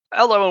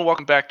Hello and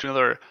welcome back to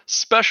another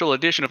special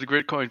edition of the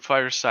Gridcoin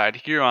Fireside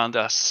here on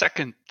the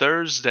second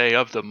Thursday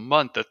of the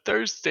month, the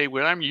Thursday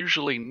when I'm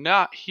usually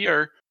not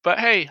here. But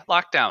hey,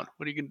 lockdown,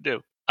 what are you going to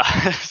do?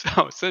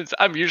 So since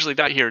I'm usually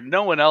not here,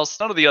 none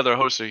of the other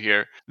hosts are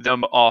here.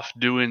 Them off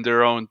doing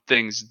their own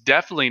things,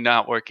 definitely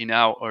not working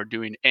out or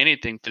doing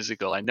anything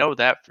physical. I know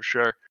that for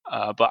sure.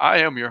 But I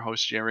am your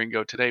host,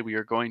 Jaringo. Today we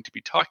are going to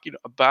be talking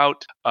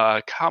about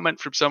a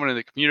comment from someone in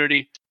the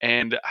community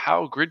and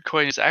how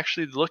Gridcoin is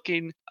actually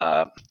looking.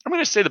 I'm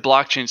going to say the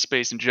blockchain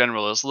space in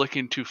general is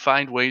looking to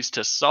find ways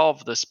to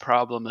solve this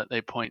problem that they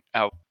point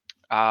out.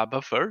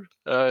 But first,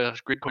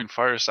 Gridcoin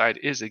Fireside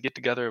is a get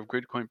together of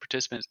Gridcoin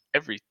participants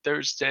every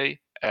Thursday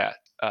at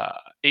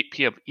 8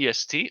 p.m.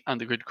 EST on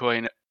the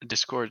Gridcoin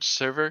Discord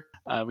server.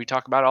 We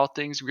talk about all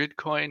things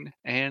Gridcoin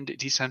and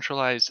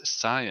decentralized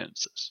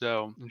science.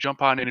 So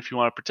jump on in if you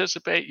want to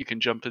participate. You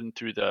can jump in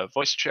through the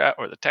voice chat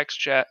or the text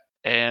chat,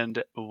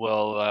 and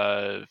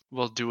we'll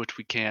do what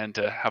we can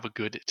to have a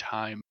good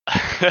time.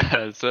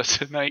 So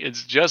tonight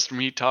it's just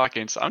me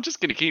talking, so I'm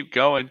just gonna keep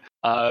going.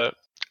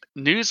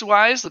 News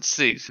wise, let's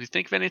see. Do you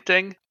think of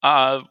anything?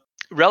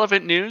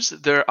 Relevant news.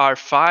 There are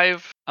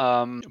five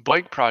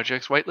BOINC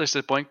projects,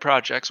 whitelisted BOINC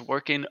projects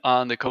working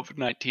on the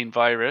COVID-19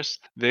 virus.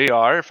 They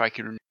are, if I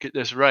can get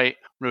this right,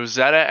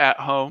 Rosetta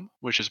at Home,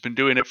 which has been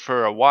doing it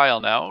for a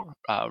while now,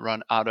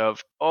 run out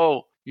of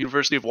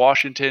University of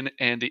Washington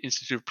and the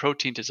Institute of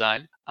Protein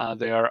Design.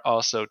 They are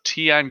also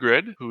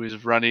TNGrid, who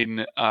is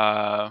running.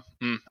 I'm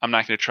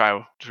not going to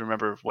try to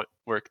remember what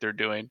work they're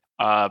doing,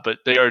 but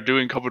they are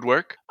doing COVID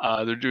work.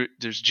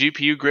 There's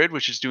GPU Grid,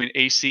 which is doing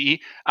ACE.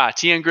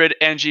 TNGrid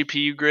and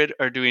GPU Grid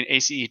are doing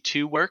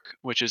ACE2 work,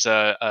 which is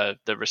the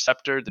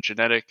receptor, the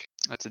genetic.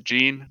 That's a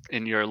gene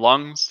in your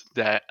lungs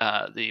that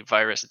the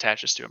virus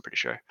attaches to. I'm pretty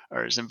sure,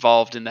 or is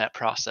involved in that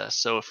process.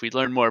 So if we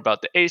learn more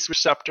about the ACE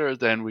receptor,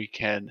 then we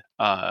can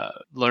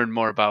learn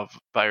more about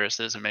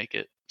viruses and make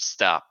it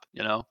stop.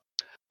 So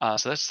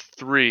that's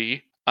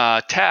three.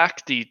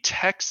 TAC, the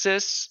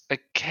Texas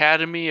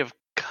Academy of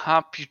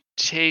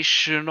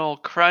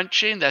Computational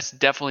Crunching. That's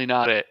definitely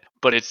not it,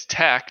 but it's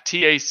TAC,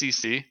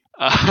 TACC.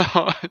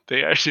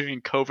 They are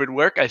doing COVID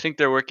work. I think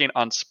they're working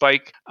on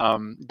spike,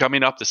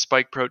 gumming up the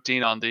spike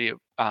protein on the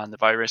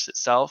virus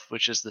itself,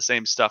 which is the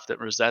same stuff that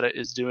Rosetta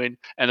is doing.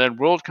 And then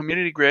World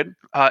Community Grid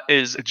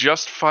is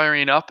just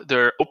firing up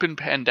their Open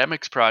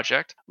Pandemics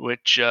project,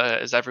 which,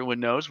 as everyone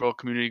knows, World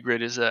Community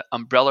Grid is an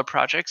umbrella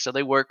project. So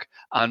they work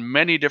on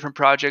many different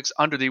projects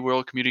under the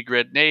World Community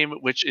Grid name,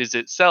 which is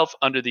itself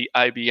under the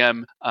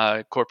IBM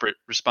corporate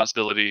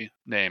responsibility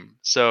name.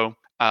 So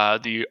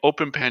the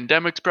Open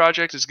Pandemics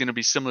project is going to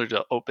be similar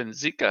to Open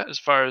Zika, as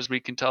far as we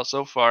can tell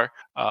so far.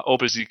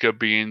 Open Zika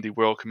being the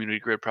World Community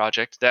Grid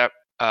project that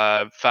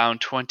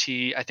found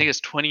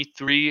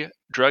 23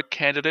 drug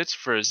candidates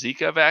for a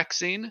Zika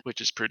vaccine, which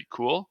is pretty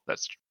cool.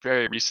 That's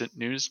very recent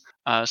news.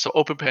 So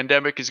Open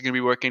Pandemic is going to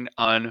be working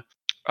on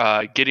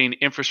getting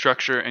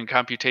infrastructure and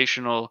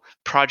computational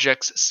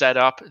projects set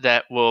up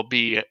that will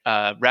be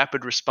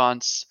rapid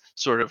response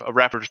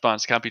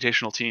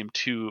computational team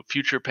to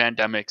future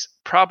pandemics.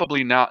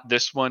 Probably not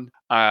this one,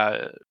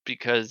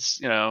 because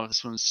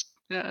this one's.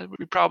 Yeah,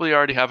 we probably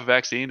already have a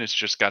vaccine. It's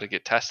just got to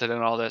get tested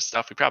and all that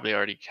stuff. We probably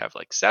already have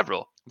like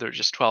several. They're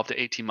just 12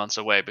 to 18 months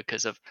away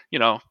because of,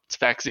 it's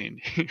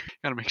vaccine.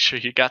 Got to make sure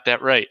you got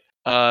that right.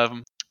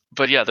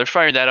 But yeah, they're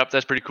firing that up.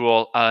 That's pretty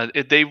cool.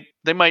 They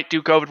might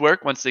do COVID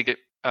work once they get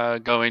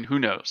going. Who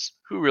knows?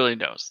 Who really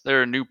knows?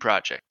 They're a new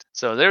project.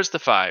 So there's the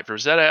five: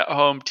 Rosetta at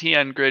Home,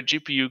 TNGrid,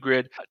 GPU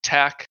Grid,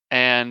 TAC,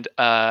 and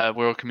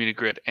World Community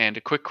Grid. And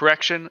a quick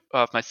correction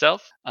of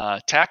myself: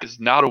 TAC is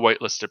not a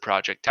whitelisted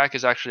project. TAC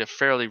is actually a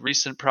fairly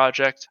recent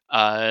project,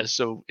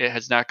 so it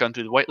has not gone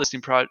through the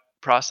whitelisting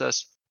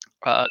process.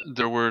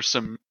 There were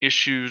some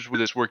issues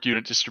with its work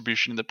unit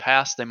distribution in the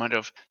past. They might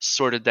have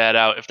sorted that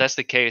out. If that's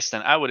the case,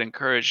 then I would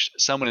encourage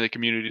someone in the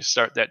community to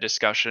start that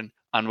discussion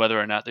on whether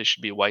or not they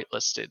should be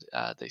whitelisted.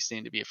 They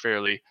seem to be a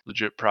fairly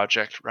legit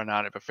project run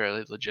out of a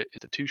fairly legit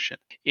institution.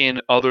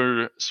 In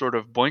other sort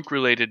of BOINC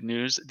related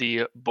news,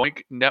 the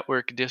BOINC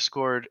Network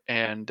Discord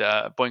and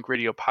BOINC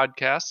Radio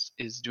podcast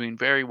is doing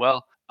very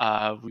well.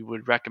 We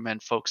would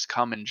recommend folks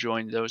come and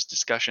join those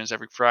discussions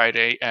every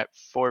Friday at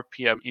 4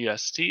 p.m.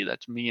 EST.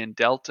 That's me and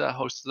Delta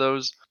host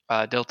those.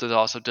 Delta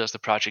also does the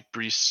Project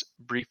Brief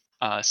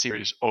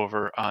series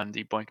over on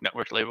the BOINC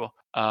Network label.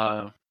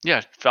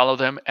 Follow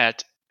them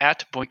at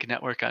BOINC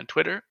Network on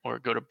Twitter, or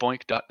go to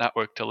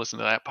boink.network to listen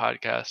to that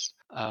podcast.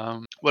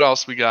 What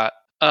else we got?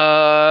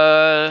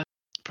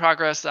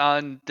 Progress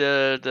on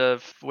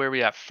the where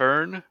we at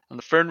Fern. On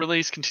the Fern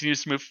release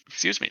continues to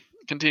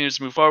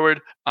move forward.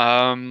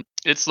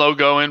 It's slow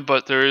going,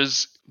 but there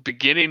is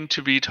beginning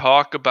to be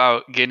talk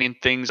about getting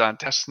things on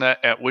testnet,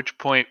 at which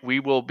point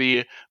we will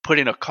be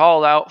putting a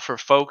call out for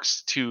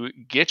folks to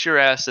get your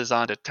asses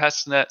onto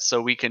testnet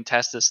so we can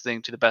test this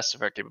thing to the best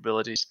of our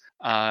capabilities.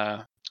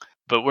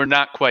 But we're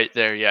not quite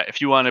there yet.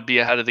 If you want to be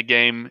ahead of the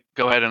game,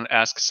 go ahead and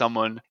ask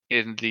someone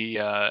in the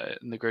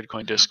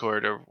Gridcoin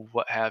Discord or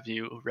what have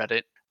you,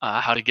 Reddit.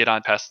 how to get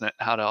on testnet,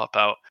 how to help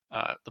out.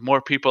 The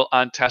more people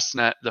on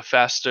testnet, the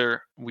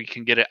faster we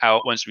can get it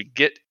out once we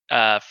get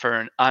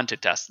Fern onto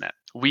testnet.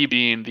 We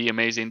being the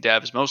amazing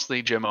devs,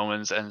 mostly Jim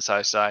Owens and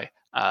Sai,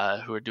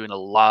 who are doing a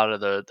lot of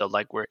the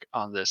legwork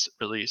on this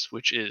release,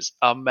 which is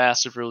a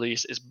massive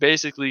release. It's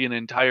basically an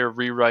entire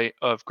rewrite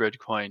of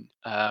Gridcoin.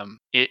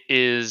 It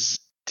is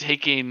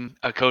taking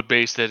a code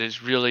base that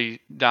is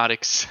really not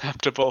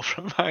acceptable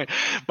from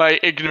my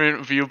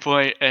ignorant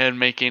viewpoint and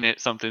making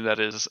it something that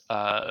is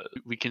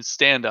we can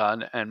stand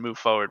on and move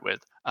forward with,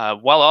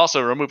 while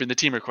also removing the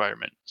team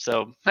requirement.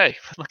 So hey,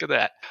 look at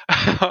that.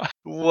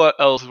 What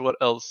else? What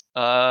else?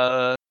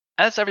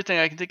 That's everything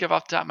I can think of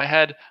off the top of my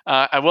head.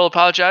 I will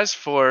apologize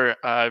for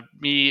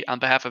me, on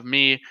behalf of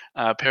me,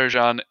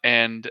 Parajon,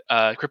 and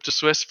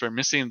CryptoSwiss for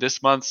missing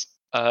this month's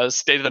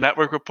State of the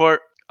Network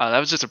report. That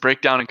was just a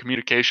breakdown in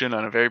communication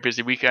on a very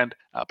busy weekend.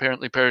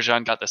 Apparently,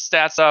 Parajon got the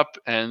stats up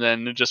and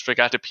then just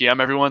forgot to PM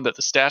everyone that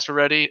the stats were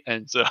ready,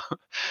 and so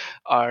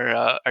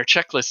our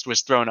checklist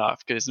was thrown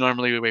off, because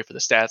normally we wait for the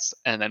stats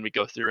and then we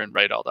go through and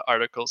write all the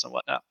articles and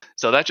whatnot.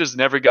 So that just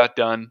never got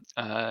done,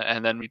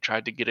 and then we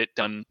tried to get it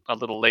done a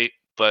little late,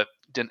 but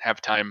didn't have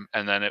time,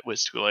 and then it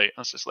was too late.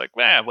 I was just like,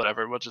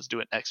 whatever, we'll just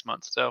do it next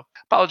month. So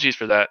apologies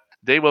for that.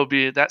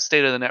 That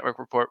State of the Network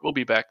report will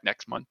be back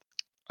next month.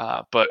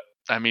 But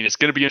I mean, it's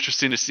going to be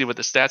interesting to see what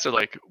the stats are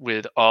like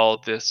with all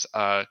this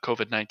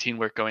COVID-19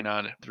 work going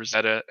on,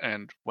 Rosetta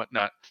and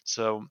whatnot.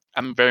 So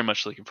I'm very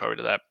much looking forward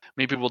to that.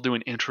 Maybe we'll do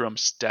an interim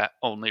stat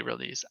only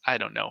release. I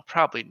don't know.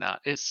 Probably not.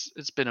 It's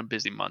been a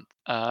busy month.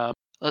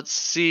 Let's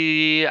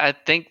see. I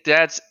think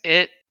that's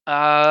it.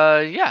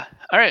 Yeah.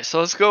 All right. So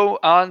let's go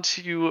on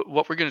to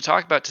what we're going to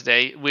talk about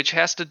today, which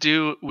has to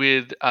do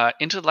with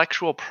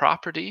intellectual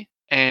property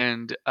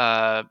and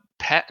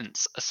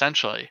patents,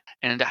 essentially,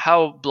 and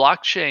how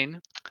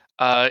blockchain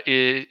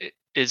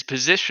is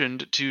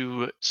positioned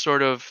to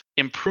sort of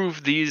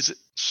improve these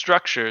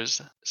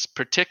structures,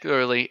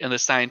 particularly in the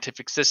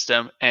scientific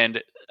system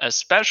and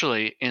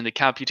especially in the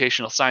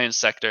computational science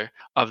sector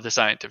of the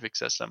scientific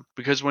system.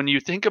 Because when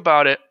you think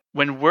about it,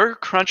 when we're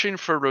crunching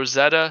for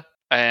Rosetta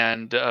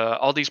and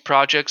all these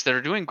projects that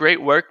are doing great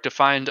work to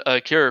find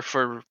a cure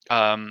for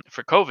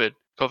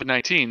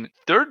COVID-19,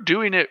 they're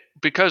doing it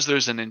because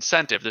there's an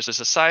incentive. There's a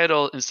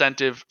societal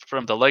incentive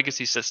from the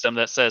legacy system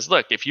that says,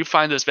 look, if you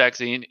find this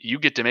vaccine, you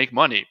get to make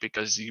money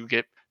because you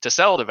get to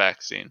sell the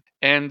vaccine.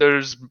 And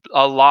there's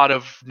a lot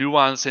of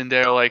nuance in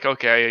there, like,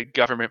 okay,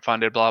 government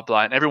funded, blah,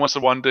 blah. And every once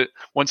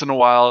in a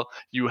while,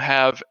 you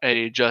have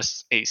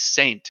just a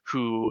saint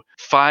who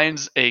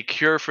finds a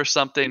cure for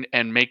something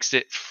and makes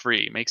it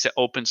free, makes it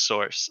open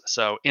source.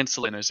 So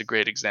insulin is a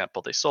great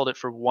example. They sold it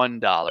for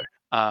 $1.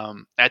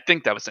 I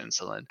think that was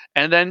insulin.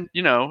 And then,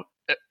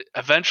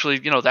 eventually,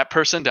 that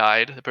person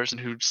died. The person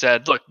who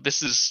said, look,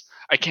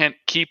 I can't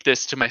keep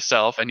this to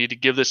myself. I need to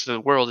give this to the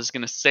world. It's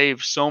going to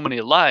save so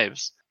many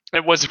lives.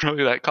 It wasn't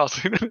really that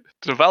costly to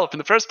develop in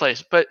the first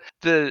place, but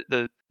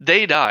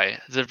they die.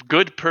 The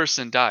good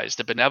person dies.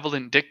 The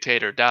benevolent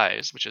dictator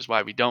dies, which is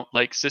why we don't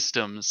like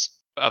systems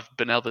of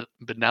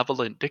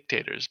benevolent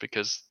dictators,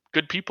 because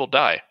good people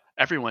die.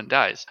 Everyone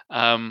dies.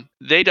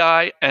 They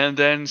die, and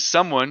then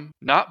someone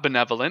not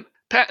benevolent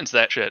patents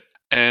that shit.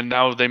 And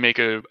now they make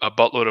a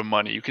buttload of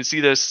money. You can see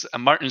this.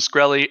 Martin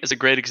Shkreli is a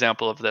great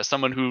example of this.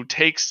 Someone who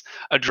takes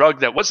a drug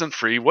that wasn't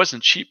free,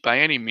 wasn't cheap by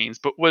any means,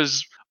 but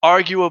was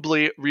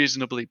arguably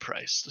reasonably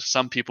priced.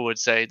 Some people would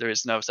say there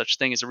is no such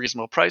thing as a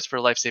reasonable price for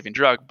a life-saving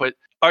drug, but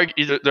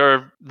there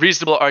are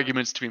reasonable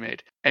arguments to be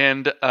made.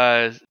 And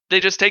they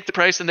just take the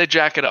price and they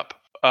jack it up.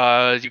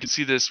 You can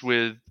see this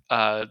with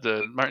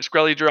the Martin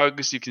Shkreli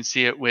drugs. You can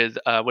see it with,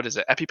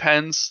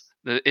 EpiPens.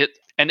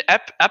 And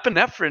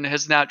epinephrine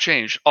has not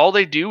changed. All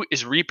they do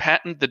is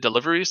repatent the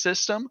delivery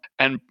system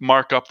and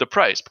mark up the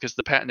price because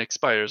the patent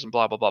expires and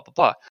blah, blah, blah,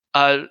 blah,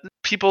 blah.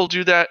 People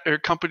do that, or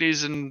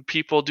companies and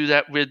people do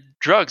that with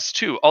drugs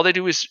too. All they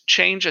do is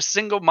change a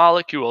single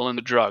molecule in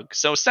the drug.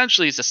 So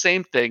essentially it's the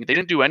same thing. They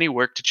didn't do any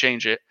work to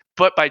change it.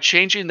 But by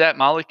changing that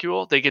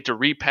molecule, they get to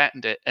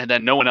repatent it, and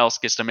then no one else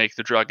gets to make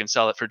the drug and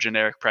sell it for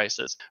generic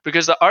prices.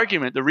 Because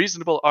the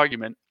reasonable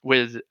argument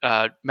with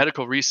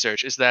medical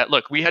research is that,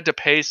 look, we had to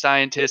pay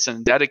scientists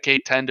and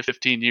dedicate 10 to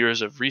 15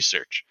 years of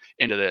research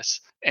into this.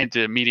 And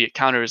the immediate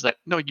counter is that,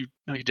 no, you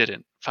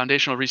didn't.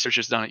 Foundational research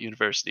is done at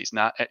universities,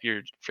 not at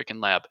your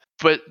freaking lab.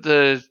 But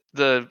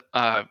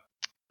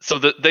so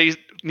they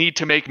need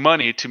to make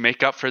money to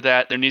make up for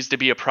that. There needs to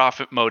be a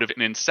profit motive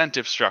and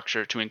incentive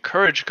structure to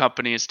encourage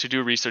companies to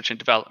do research and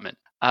development.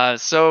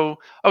 So,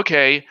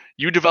 okay,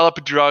 you develop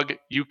a drug,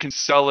 you can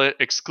sell it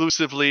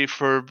exclusively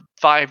for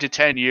 5 to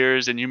 10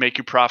 years, and you make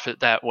your profit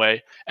that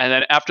way. And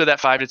then after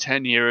that 5 to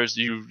 10 years,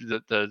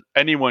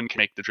 anyone can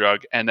make the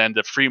drug, and then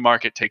the free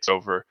market takes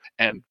over,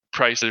 and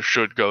prices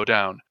should go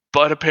down.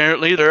 But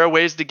apparently there are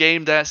ways to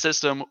game that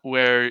system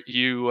where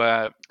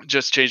you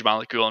just change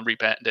molecule and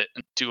repatent it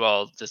and do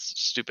all this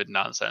stupid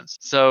nonsense.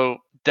 So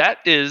that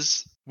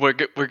is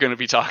what we're going to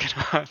be talking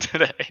about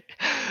today.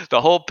 The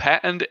whole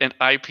patent and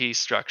IP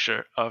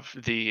structure of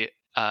the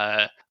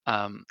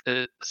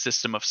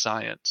system of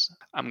science.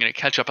 I'm going to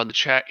catch up on the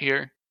chat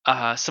here.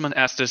 Someone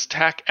asked, does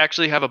TAC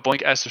actually have a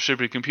BOINC as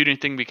distributed computing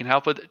thing we can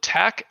help with?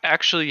 TAC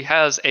actually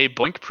has a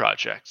BOINC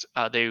project.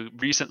 They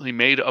recently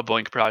made a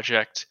BOINC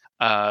project.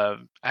 I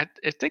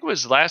think it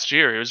was last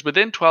year. It was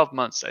within 12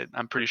 months,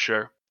 I'm pretty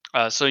sure.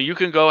 So you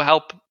can go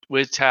help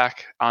with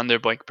TAC on their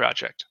BOINC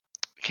project.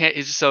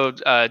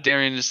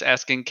 Darian is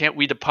asking, can't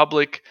we, the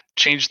public,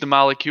 change the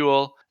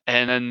molecule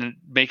and then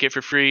make it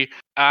for free?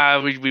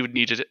 We would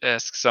need to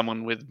ask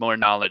someone with more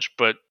knowledge.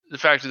 But the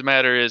fact of the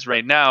matter is,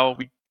 right now,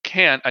 we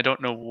can't. I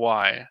don't know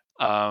why.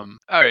 All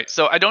right,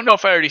 so I don't know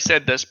if I already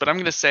said this, but I'm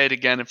going to say it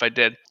again if I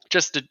did,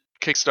 just to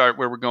kickstart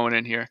where we're going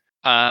in here.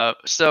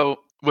 So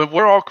when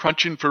we're all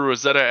crunching for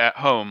Rosetta at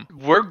home,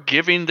 we're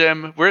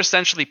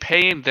essentially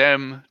paying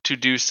them to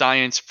do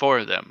science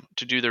for them,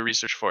 to do their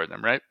research for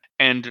them, right?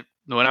 And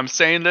when I'm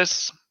saying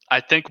this,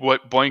 I think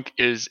what BOINC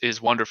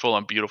is wonderful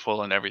and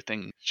beautiful and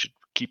everything should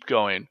keep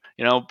going,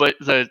 but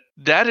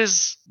that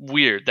is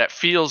weird. That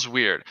feels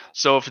weird.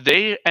 So if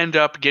they end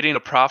up getting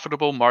a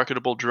profitable,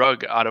 marketable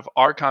drug out of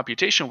our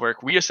computation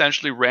work, we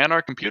essentially ran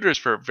our computers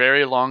for a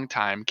very long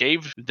time,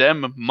 gave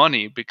them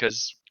money,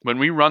 because when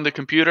we run the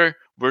computer,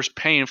 we're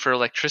paying for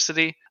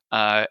electricity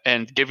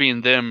and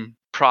giving them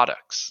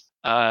products.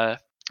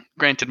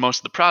 Granted, most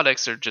of the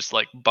products are just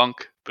like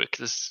bunk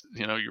because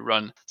you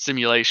run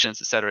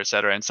simulations, et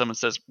cetera, and someone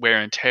says wear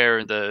and tear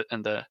and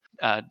the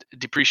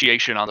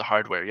depreciation on the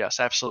hardware. Yes,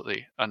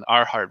 absolutely, on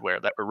our hardware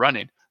that we're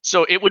running.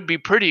 So it would be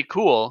pretty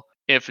cool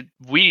if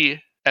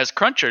we, as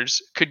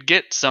crunchers, could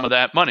get some of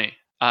that money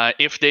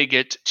if they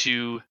get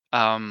to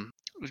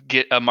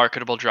get a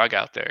marketable drug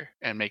out there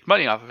and make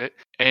money off of it.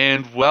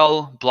 And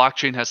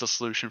blockchain has a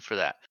solution for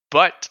that.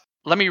 But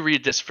let me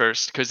read this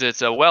first because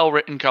it's a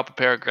well-written couple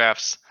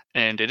paragraphs.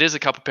 And it is a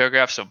couple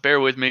paragraphs, so bear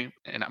with me,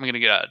 and I'm going to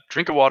get a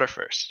drink of water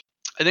first.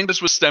 I think this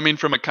was stemming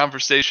from a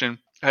conversation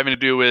having to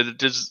do with,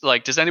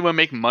 does anyone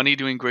make money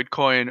doing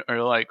Gridcoin,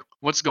 or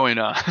what's going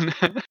on?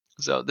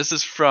 So this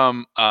is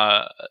from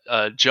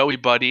Joey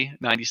Buddy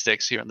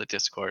 96 here on the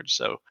Discord,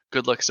 so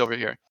good looks over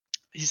here.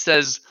 He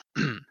says,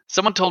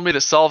 someone told me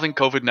that solving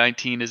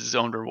COVID-19 is his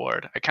own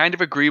reward. I kind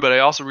of agree, but I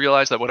also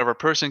realize that whatever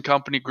person,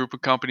 company, group of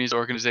companies,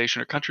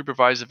 organization, or country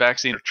provides a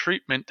vaccine or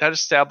treatment, that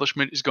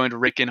establishment is going to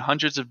rake in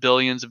hundreds of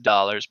billions of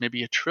dollars,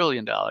 maybe $1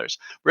 trillion.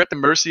 We're at the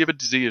mercy of a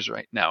disease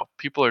right now.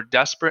 People are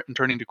desperate and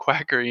turning to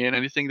quackery and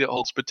anything that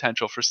holds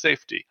potential for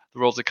safety.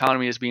 The world's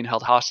economy is being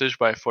held hostage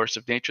by a force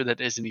of nature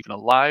that isn't even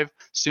alive.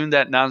 Soon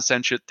that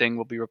non-sentient thing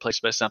will be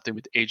replaced by something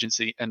with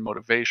agency and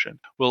motivation.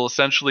 We'll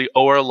essentially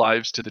owe our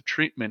lives to the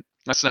treatment.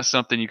 That's not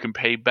something you can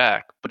pay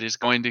back, but is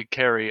going to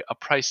carry a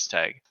price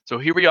tag. So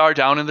here we are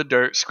down in the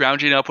dirt,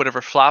 scrounging up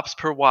whatever flops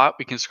per watt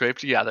we can scrape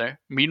together.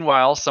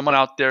 Meanwhile, someone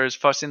out there is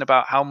fussing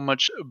about how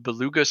much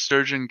beluga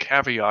sturgeon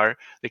caviar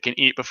they can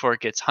eat before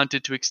it gets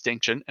hunted to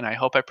extinction. And I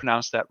hope I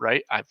pronounced that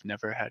right. I've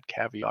never had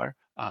caviar.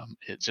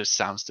 It just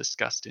sounds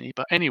disgusting.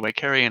 But anyway,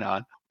 carrying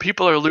on.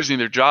 People are losing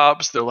their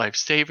jobs, their life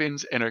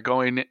savings, and are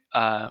going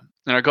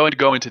to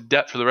go into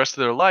debt for the rest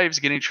of their lives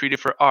getting treated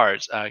for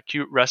ARDS,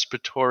 acute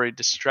respiratory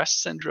distress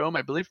syndrome,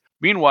 I believe.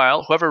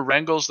 Meanwhile, whoever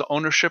wrangles the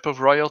ownership of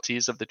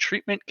royalties of the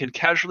treatment can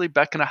casually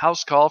beckon a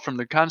house call from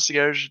their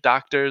concierge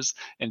doctors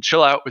and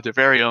chill out with their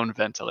very own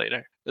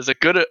ventilator. There's a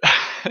good...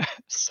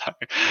 Sorry.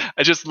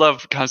 I just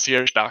love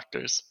concierge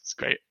doctors. It's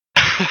great.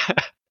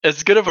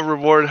 As good of a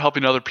reward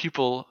helping other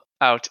people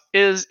out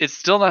it's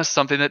still not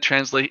something that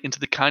translates into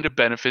the kind of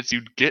benefits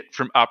you'd get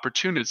from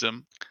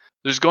opportunism.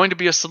 There's going to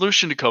be a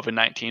solution to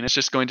COVID-19. It's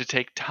just going to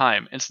take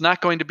time. It's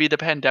not going to be the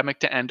pandemic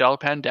to end all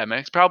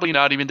pandemics, probably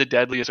not even the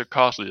deadliest or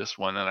costliest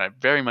one, and I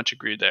very much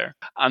agree there.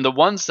 On the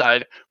one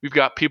side, we've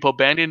got people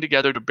banding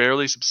together to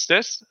barely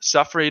subsist,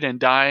 suffering and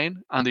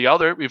dying. On the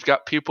other, we've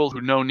got people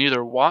who know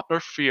neither want nor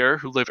fear,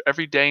 who live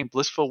every day in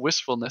blissful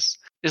wistfulness.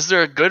 Is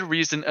there a good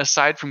reason,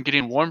 aside from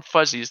getting warm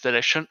fuzzies, that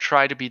I shouldn't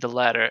try to be the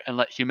latter and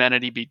let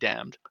humanity be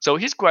damned? So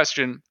his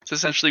question is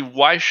essentially,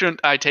 why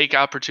shouldn't I take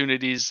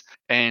opportunities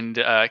and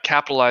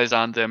capitalize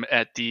on them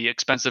at the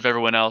expense of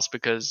everyone else?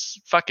 Because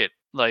fuck it,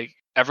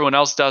 everyone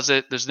else does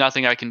it. There's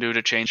nothing I can do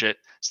to change it.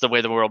 It's the way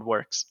the world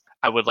works.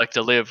 I would like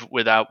to live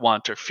without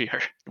want or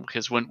fear,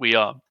 because wouldn't we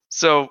all?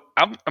 So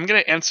I'm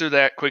going to answer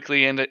that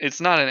quickly, and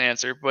it's not an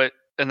answer,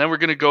 and then we're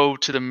going to go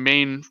to the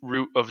main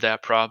root of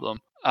that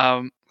problem.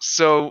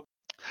 So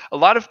a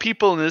lot of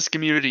people in this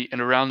community and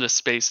around this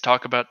space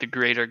talk about the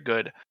greater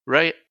good,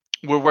 right?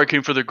 We're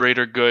working for the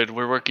greater good.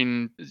 We're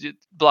working,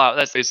 blah,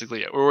 that's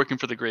basically it. We're working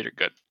for the greater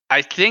good.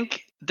 I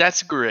think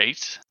that's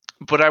great,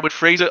 but I would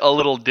phrase it a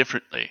little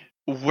differently.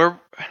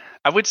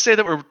 I would say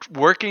that we're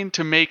working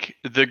to make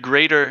the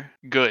greater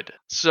good.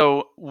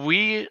 So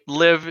we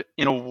live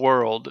in a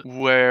world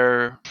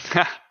where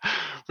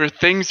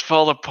things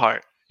fall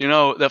apart.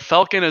 The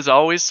Falcon is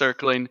always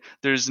circling.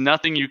 There's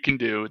nothing you can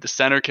do. The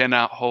center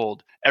cannot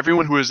hold.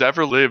 Everyone who has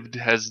ever lived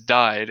has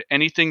died.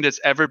 Anything that's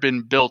ever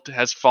been built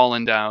has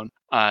fallen down.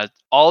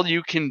 All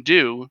you can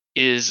do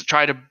is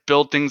try to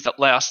build things that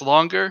last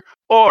longer,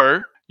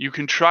 or you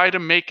can try to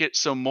make it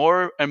so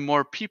more and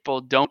more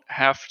people don't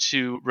have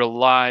to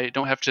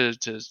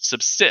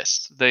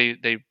subsist.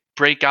 They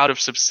break out of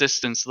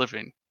subsistence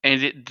living.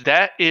 And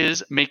that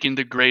is making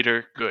the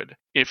greater good.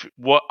 If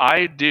what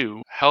I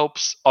do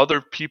helps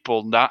other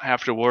people not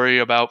have to worry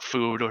about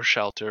food or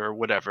shelter or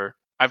whatever,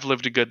 I've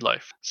lived a good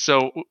life.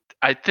 So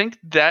I think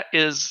that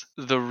is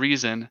the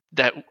reason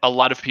that a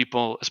lot of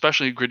people,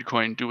 especially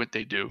Gridcoin, do what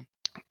they do.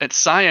 And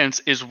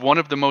science is one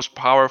of the most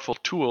powerful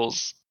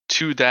tools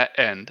to that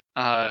end.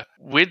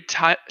 With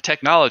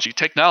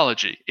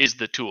technology is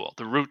the tool,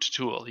 the root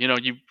tool.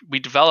 We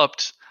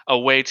developed a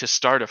way to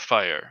start a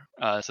fire.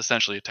 It's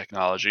essentially a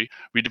technology.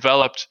 We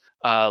developed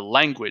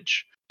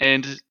language,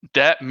 and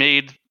that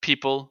made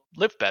people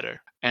live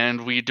better.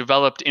 And we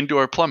developed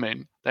indoor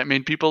plumbing that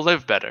made people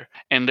live better.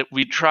 And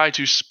we try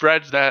to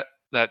spread that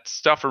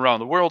stuff around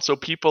the world so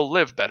people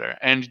live better.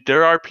 And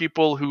there are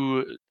people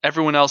who,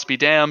 everyone else be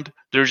damned,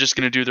 they're just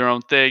going to do their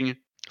own thing.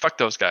 Fuck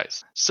those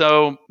guys.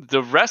 So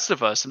the rest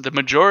of us, the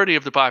majority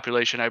of the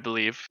population, I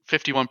believe,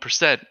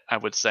 51%, I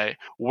would say,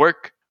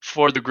 work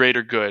for the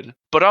greater good.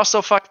 But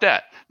also fuck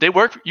that.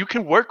 You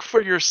can work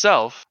for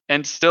yourself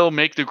and still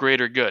make the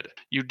greater good.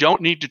 You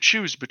don't need to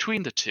choose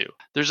between the two.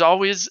 There's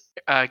always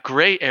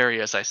gray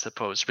areas, I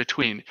suppose,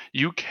 between.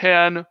 You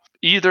can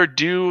either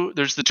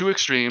there's the two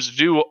extremes,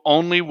 do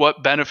only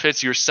what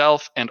benefits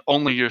yourself and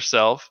only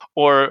yourself,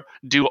 or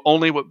do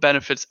only what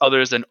benefits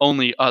others and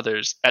only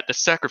others at the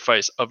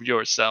sacrifice of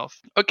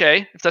yourself.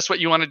 Okay, if that's what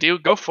you want to do,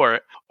 go for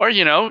it. Or,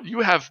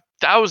 you have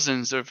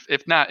thousands of,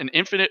 if not an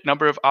infinite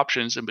number of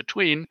options in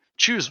between.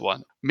 Choose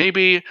one.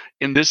 Maybe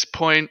in this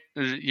point,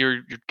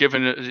 you're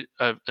given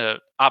a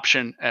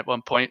option at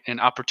one point, an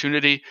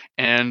opportunity,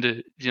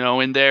 and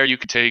in there you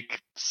can take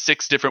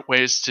 6 different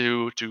ways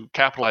to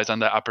capitalize on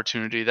that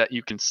opportunity that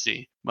you can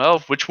see. Well,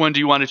 which one do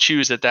you want to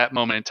choose at that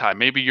moment in time?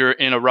 Maybe you're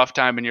in a rough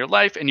time in your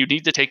life and you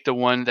need to take the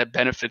one that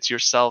benefits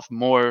yourself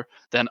more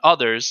than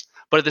others.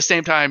 But at the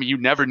same time, you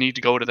never need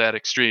to go to that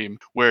extreme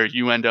where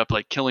you end up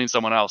like killing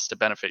someone else to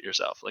benefit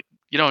yourself. Like,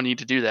 you don't need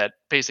to do that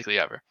basically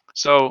ever.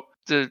 So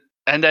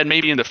and then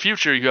maybe in the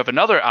future you have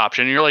another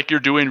option and you're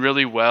doing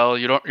really well.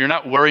 You're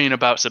not worrying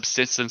about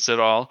subsistence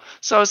at all.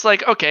 So it's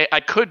like, okay,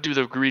 I could do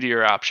the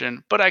greedier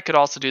option, but I could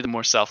also do the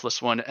more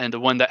selfless one and the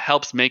one that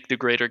helps make the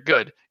greater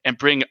good and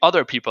bring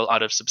other people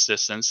out of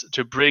subsistence,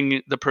 to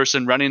bring the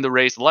person running the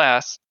race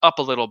last up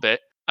a little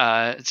bit,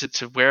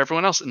 to where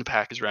everyone else in the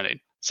pack is running.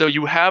 So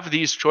you have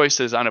these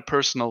choices on a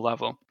personal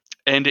level.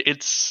 And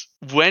it's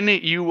when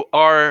you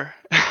are,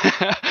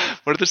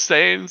 one of the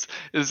sayings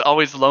is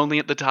always lonely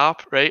at the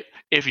top, right?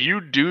 If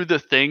you do the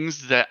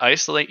things that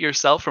isolate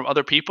yourself from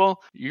other people,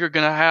 you're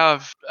going to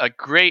have a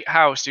great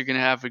house. You're going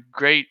to have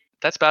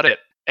that's about it.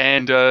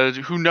 And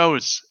who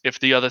knows if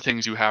the other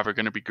things you have are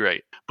going to be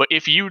great. But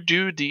if you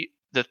do the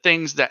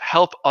things that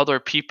help other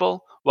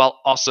people while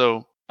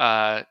also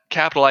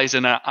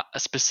capitalizing on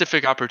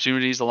specific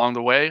opportunities along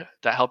the way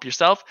that help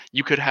yourself,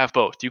 you could have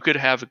both. You could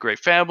have a great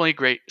family,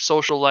 great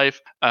social life,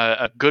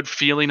 a good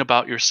feeling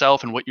about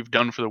yourself and what you've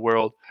done for the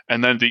world.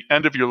 And then at the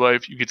end of your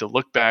life, you get to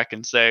look back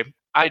and say,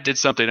 I did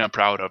something I'm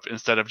proud of,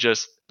 instead of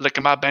just look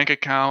at my bank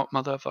account,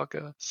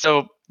 motherfucker.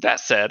 So that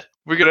said,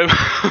 we're gonna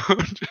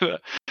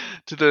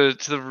to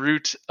the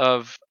root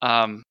of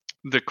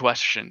the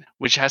question,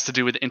 which has to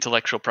do with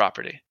intellectual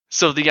property.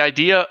 So the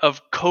idea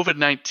of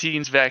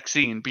COVID-19's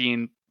vaccine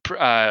being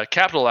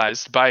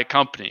capitalized by a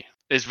company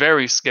is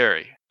very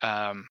scary,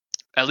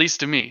 at least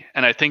to me,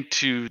 and I think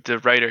to the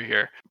writer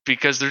here,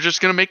 because they're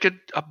just going to make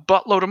a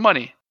buttload of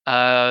money.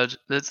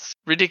 That's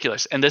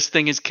ridiculous. And this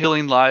thing is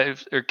killing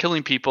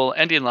people,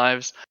 ending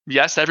lives.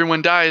 Yes,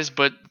 everyone dies,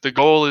 but the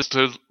goal is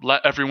to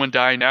let everyone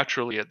die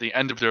naturally at the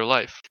end of their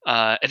life,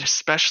 and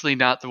especially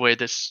not the way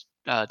this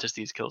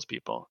disease kills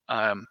people.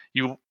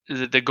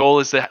 The goal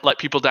is to let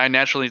people die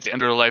naturally at the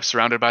end of their life,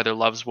 surrounded by their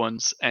loved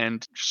ones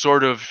and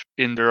sort of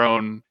in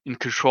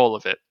control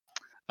of it.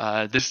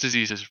 This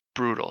disease is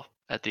brutal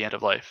at the end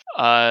of life.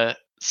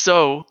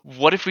 So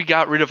what if we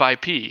got rid of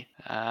IP?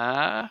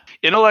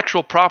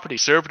 Intellectual property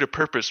served a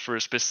purpose for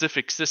a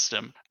specific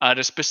system at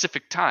a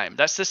specific time.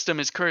 That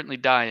system is currently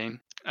dying.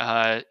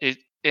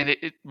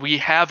 We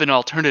have an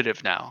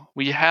alternative now.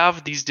 We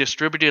have these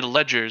distributed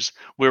ledgers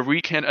where we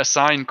can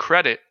assign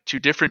credit to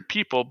different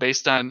people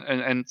based on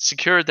and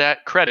secure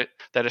that credit,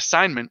 that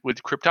assignment,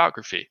 with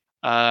cryptography.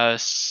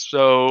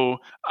 So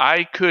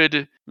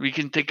we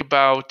can think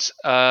about,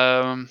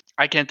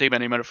 I can't think of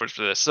any metaphors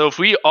for this. So if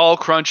we all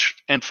crunch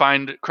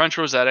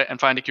Rosetta and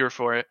find a cure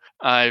for it,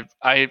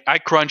 I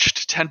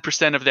crunched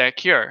 10% of that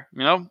cure.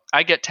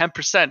 I get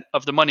 10%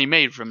 of the money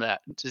made from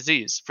that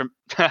disease, from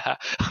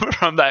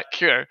that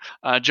cure.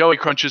 Joey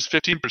crunches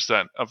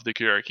 15% of the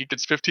cure. He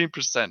gets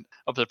 15%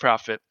 of the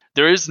profit.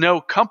 There is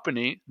no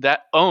company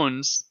that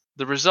owns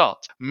the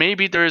result.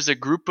 Maybe there is a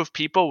group of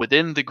people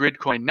within the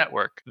Gridcoin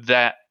network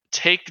that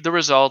take the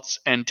results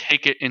and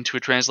take it into a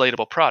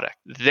translatable product.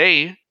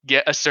 They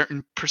get a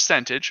certain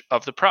percentage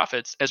of the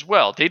profits as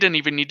well. They didn't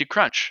even need to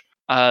crunch.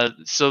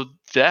 So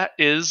that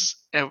is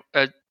at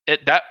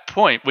that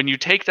point, when you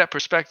take that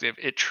perspective,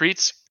 it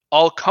treats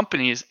all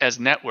companies as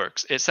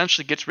networks. It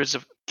essentially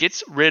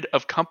gets rid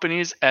of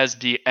companies as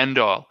the end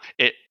all.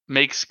 It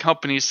makes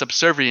companies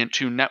subservient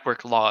to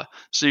network law.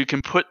 So you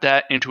can put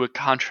that into a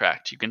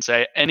contract. You can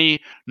say any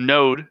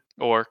node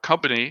or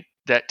company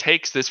that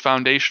takes this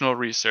foundational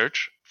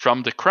research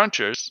from the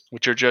crunchers,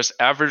 which are just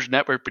average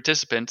network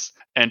participants,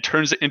 and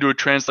turns it into a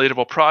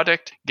translatable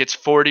product, gets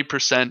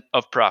 40%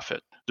 of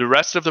profit. The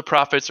rest of the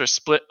profits are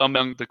split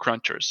among the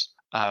crunchers.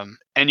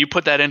 And you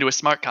put that into a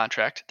smart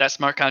contract. That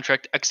smart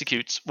contract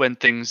executes when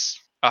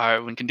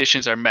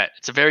conditions are met.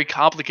 It's a very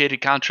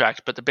complicated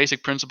contract, but the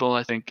basic principle,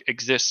 I think,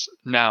 exists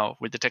now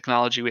with the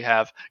technology we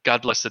have.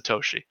 God bless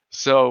Satoshi.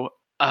 So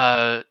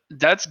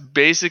that's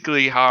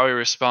basically how I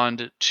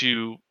respond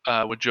to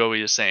what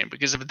Joey is saying.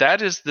 Because if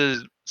that is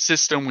the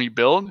system we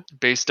build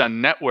based on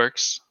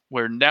networks,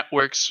 where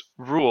networks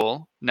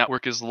rule,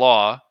 network is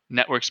law,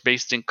 networks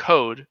based in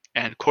code,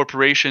 and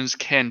corporations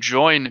can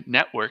join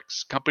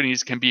networks,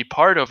 companies can be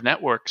part of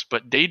networks,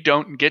 but they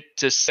don't get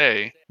to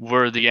say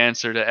we're the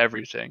answer to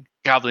everything.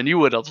 Goblin, you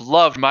would have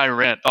loved my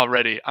rant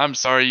already. I'm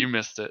sorry you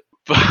missed it.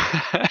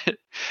 But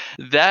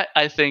that,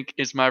 I think,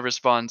 is my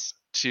response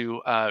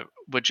to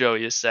what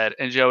Joey has said.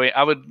 And Joey,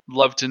 I would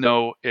love to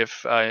know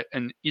if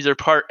in either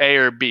part A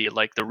or B,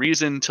 like the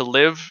reason to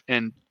live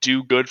and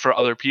do good for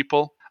other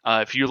people,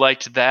 if you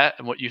liked that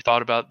and what you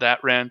thought about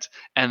that rant,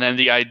 and then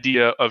the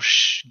idea of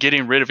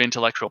getting rid of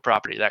intellectual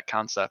property, that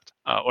concept,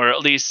 or at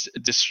least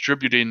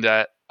distributing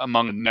that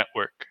among a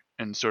network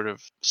and sort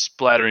of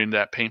splattering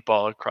that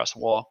paintball across a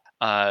wall.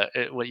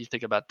 What do you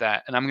think about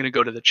that? And I'm going to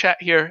go to the chat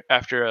here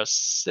after a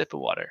sip of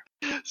water.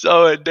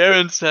 So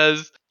Darren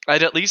says,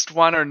 I'd at least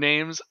want our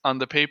names on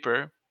the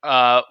paper.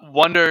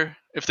 Wonder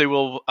if they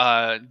will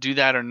do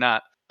that or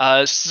not.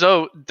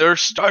 So they're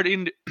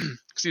starting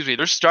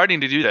they're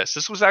starting to do this.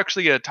 This was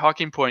actually a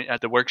talking point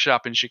at the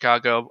workshop in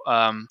Chicago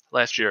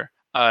last year.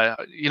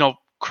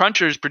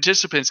 Crunchers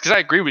participants, because I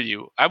agree with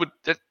you.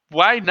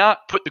 Why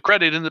not put the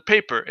credit in the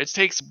paper? It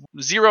takes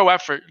zero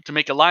effort to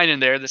make a line in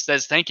there that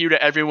says thank you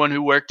to everyone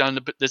who worked on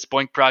this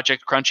BOINC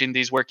project crunching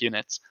these work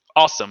units.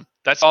 Awesome.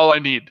 That's all I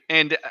need.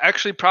 And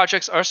actually,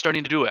 projects are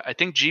starting to do it. I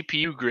think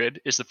GPU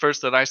Grid is the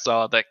first that I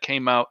saw that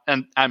came out,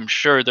 and I'm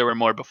sure there were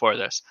more before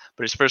this,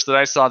 but it's the first that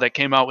I saw that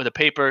came out with a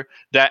paper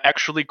that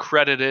actually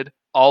credited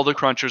all the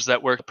crunchers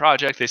that worked the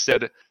project. They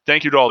said,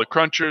 thank you to all the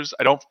crunchers.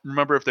 I don't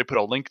remember if they put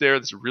a link there.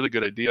 That's a really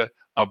good idea.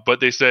 But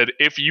they said,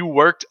 if you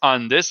worked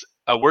on this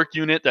work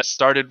unit that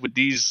started with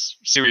these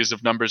series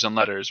of numbers and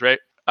letters, right,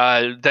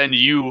 then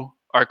you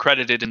are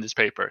credited in this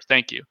paper.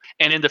 Thank you.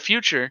 And in the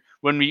future,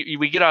 when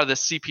we get out of the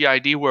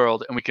CPID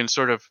world and we can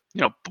sort of,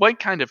 BOINC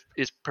kind of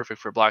is perfect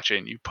for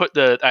blockchain. You put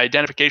the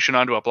identification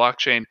onto a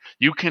blockchain,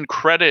 you can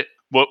credit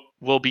what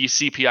will be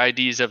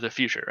CPIDs of the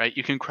future, right?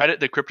 You can credit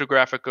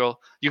the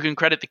you can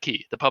credit the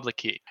key, the public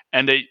key.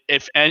 And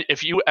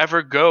if you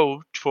ever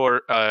go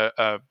for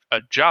a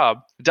job,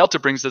 Delta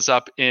brings this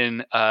up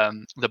in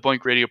the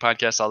BOINC Radio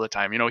podcast all the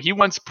time. He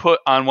once put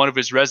on one of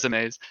his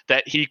resumes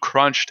that he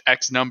crunched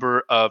X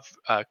number of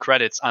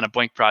credits on a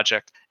BOINC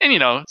project. And,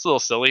 it's a little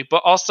silly,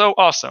 but also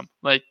awesome.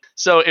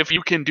 So if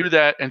you can do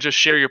that and just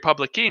share your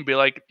public key and be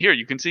like, here,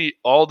 you can see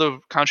all the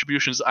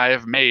contributions I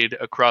have made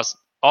across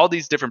all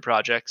these different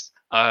projects,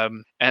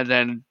 and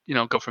then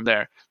go from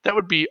there. That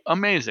would be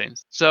amazing.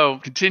 So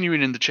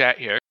continuing in the chat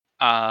here,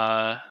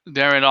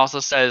 Darren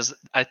also says,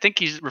 I think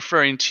he's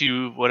referring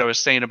to what I was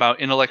saying about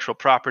intellectual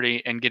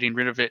property and getting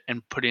rid of it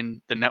and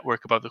putting the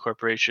network above the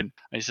corporation.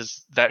 And he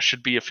says that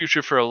should be a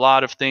future for a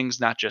lot of things,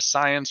 not just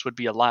science, would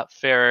be a lot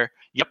fairer.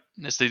 Yep,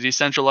 it's the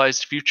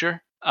decentralized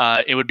future.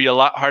 It would be a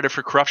lot harder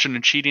for corruption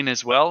and cheating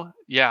as well.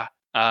 Yeah.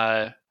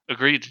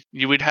 Agreed.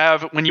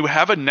 When you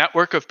have a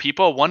network of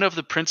people, one of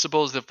the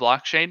principles of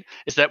blockchain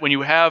is that when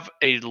you have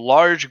a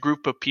large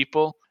group of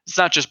people, it's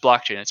not just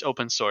blockchain, it's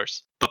open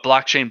source, but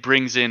blockchain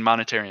brings in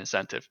monetary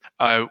incentive.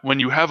 When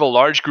you have a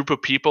large group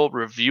of people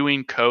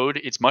reviewing code,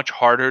 it's much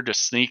harder to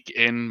sneak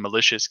in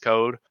malicious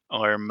code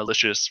or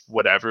malicious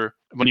whatever.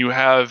 When you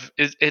have,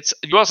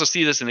 you also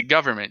see this in the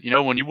government.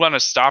 When you want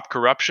to stop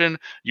corruption,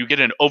 you get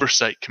an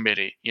oversight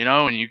committee,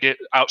 and you get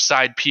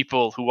outside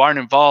people who aren't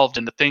involved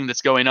in the thing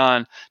that's going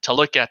on to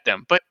look at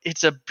them. But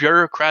it's a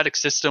bureaucratic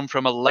system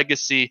from a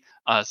legacy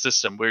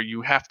system where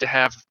you have to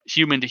have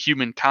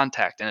human-to-human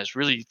contact, and it's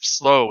really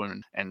slow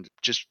and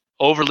just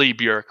overly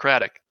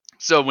bureaucratic.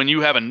 So when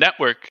you have a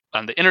network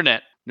on the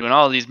internet doing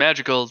all these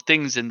magical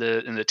things in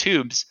the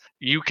tubes,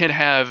 you can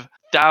have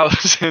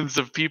thousands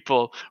of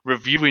people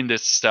reviewing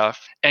this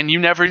stuff, and you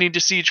never need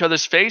to see each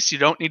other's face. You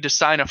don't need to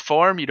sign a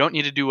form. You don't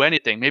need to do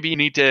anything. Maybe you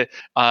need to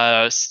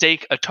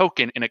stake a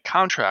token in a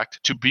contract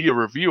to be a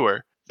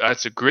reviewer.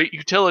 That's a great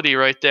utility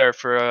right there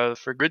for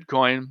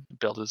Gridcoin.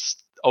 Build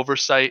this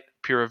oversight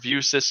peer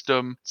review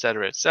system,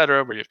 et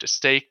cetera, where you have to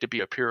stake to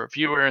be a peer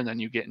reviewer, and then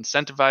you get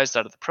incentivized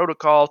out of the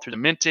protocol through the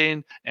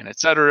minting, and et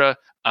cetera.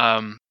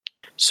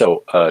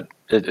 So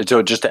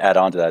just to add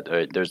on to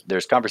that,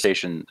 there's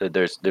conversation,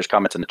 there's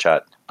comments in the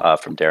chat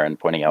from Darren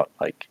pointing out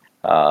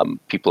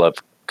people have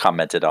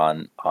commented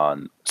on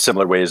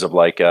similar ways of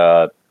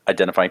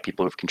identifying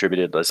people who've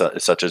contributed,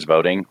 such as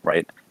voting,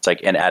 right? It's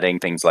like, and adding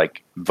things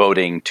like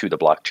voting to the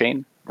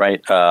blockchain,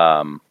 right?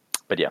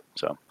 But yeah,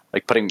 so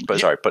like voting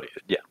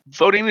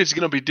is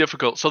going to be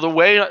difficult. So the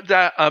way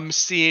that I'm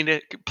seeing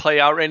it play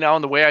out right now,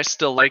 and the way I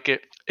still like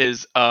it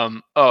is,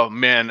 I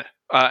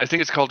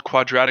think it's called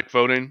quadratic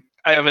voting.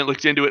 I haven't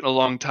looked into it in a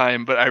long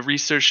time, but I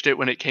researched it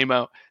when it came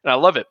out, and I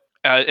love it.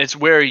 It's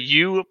where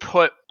you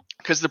put,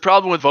 because the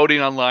problem with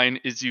voting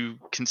online is you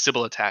can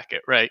Sybil attack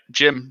it, right?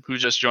 Jim, who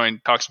just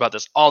joined, talks about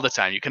this all the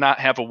time. You cannot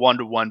have a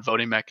one-to-one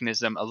voting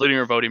mechanism, a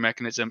linear voting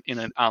mechanism in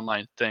an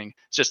online thing.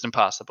 It's just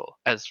impossible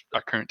as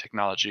our current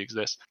technology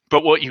exists.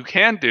 But what you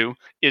can do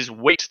is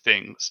weight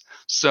things.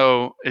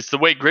 So it's the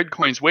way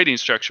Gridcoin's weighting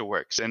structure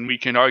works. And we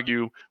can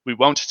argue, we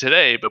won't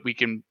today, but we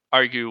can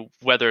argue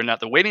whether or not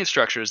the weighting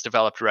structure is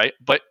developed right.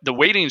 But the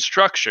weighting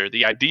structure,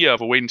 the idea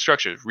of a weighting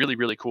structure is really,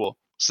 really cool.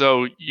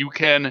 So you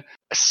can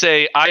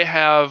say, I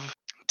have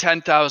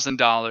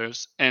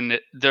 $10,000 and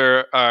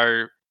there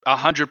are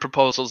 100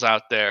 proposals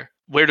out there.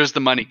 Where does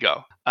the money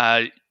go?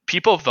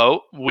 People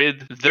vote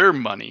with their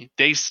money.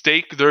 They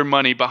stake their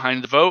money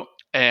behind the vote,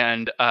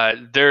 and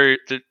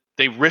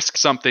they risk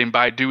something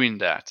by doing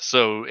that.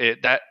 So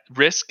that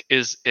risk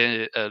is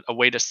a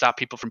way to stop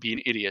people from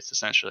being idiots,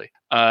 essentially.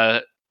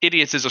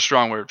 Idiots is a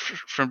strong word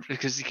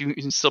because you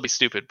can still be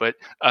stupid, but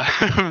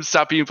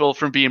stop people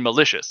from being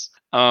malicious.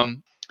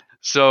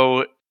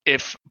 So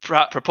if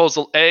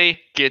proposal A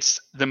gets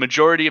the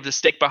majority of the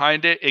stake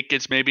behind it, it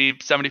gets maybe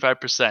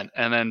 75%.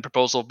 And then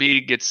proposal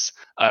B gets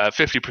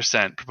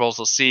 50%.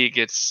 Proposal C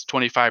gets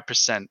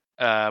 25%.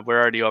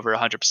 We're already over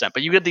 100%.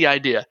 But you get the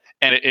idea.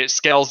 And it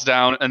scales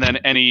down, and then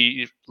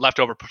any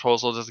leftover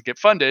proposal doesn't get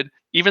funded,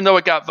 even though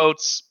it got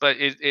votes, but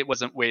it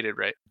wasn't weighted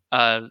right.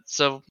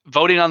 So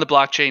voting on the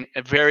blockchain,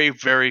 a very,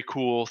 very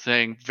cool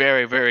thing,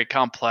 very, very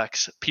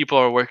complex. People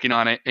are working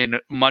on it in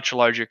much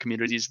larger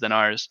communities than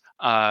ours.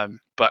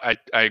 But I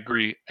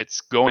agree,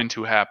 it's going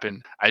to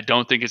happen. I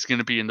don't think it's going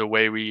to be in the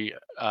way we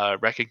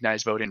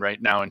recognize voting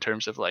right now in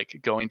terms of like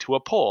going to a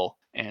poll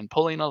and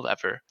pulling a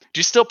lever. Do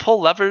you still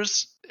pull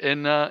levers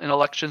in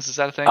elections? Is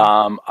that a thing?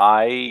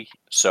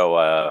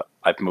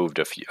 I've moved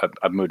a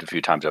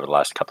few times over the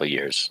last couple of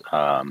years.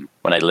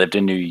 When I lived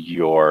in New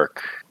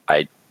York,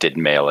 I did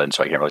mail in,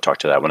 so I can't really talk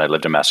to that. When I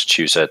lived in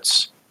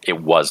Massachusetts,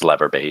 it was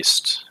lever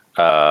based.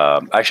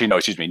 Actually, no,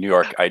 excuse me. New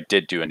York, I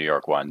did do a New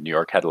York one. New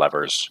York had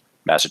levers.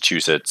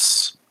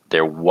 Massachusetts,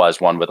 there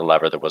was one with a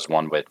lever. There was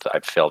one with,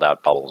 I filled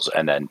out bubbles,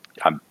 and then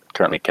I'm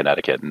currently in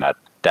Connecticut, and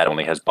that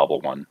only has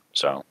bubble one.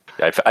 So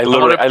I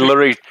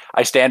literally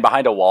stand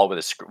behind a wall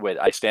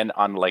I stand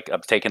on like, I'm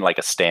taking like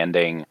a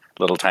standing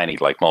little tiny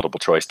like multiple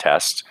choice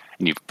test,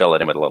 and you fill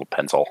it in with a little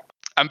pencil.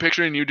 I'm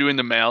picturing you doing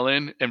the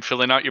mail-in and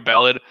filling out your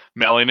ballot,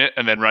 mailing it,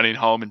 and then running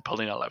home and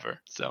pulling a lever.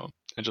 So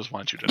I just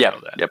want you to know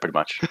that. Yeah, pretty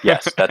much.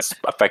 Yes, that's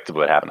effectively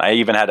what happened. I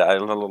even had a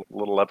little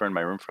lever in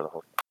my room for the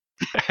whole thing.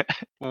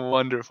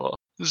 Wonderful.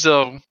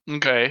 So,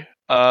 okay.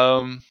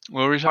 What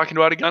were we talking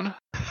about again?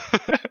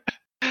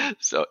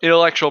 So,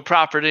 intellectual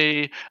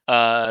property.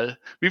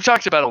 We've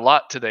talked about a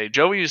lot today.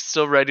 Joey is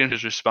still writing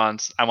his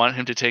response. I want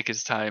him to take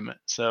his time.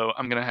 So,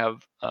 I'm going to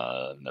have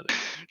another.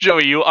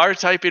 Joey, you are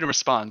typing a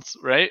response,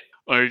 right?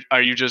 Or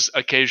are you just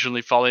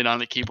occasionally falling on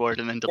the keyboard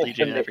and then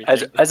deleting everything?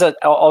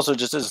 Also,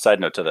 just as a side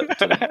note to like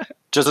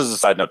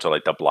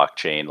the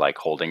blockchain, like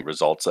holding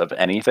results of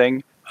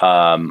anything,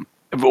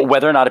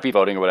 whether or not it be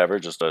voting or whatever,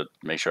 just to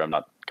make sure I'm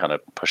not kind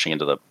of pushing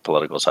into the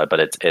political side, but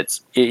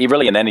it's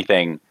really in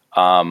anything.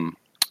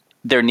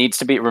 There needs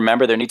to be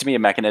a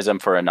mechanism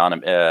for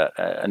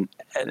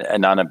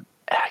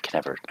I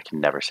can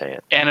never say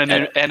it.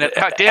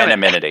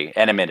 Anonymity.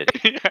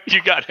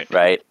 You got it.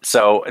 Right.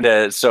 So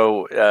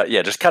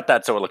just cut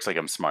that so it looks like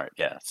I'm smart.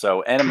 Yeah.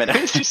 So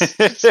anonymity.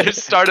 Just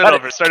start it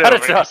over.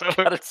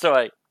 Cut it so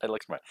I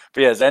look smart.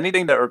 But yes,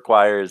 anything that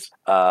requires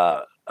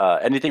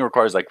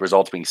like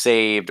results being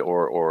saved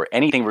or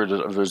anything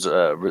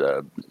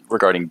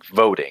regarding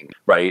voting,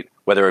 right?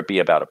 Whether it be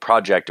about a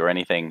project or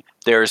anything,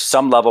 there's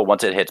some level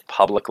once it hits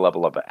public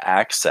level of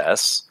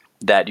access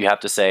that you have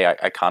to say,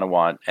 I kind of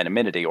want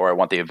anonymity, or I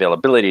want the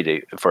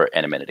availability for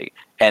anonymity.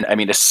 And I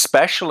mean,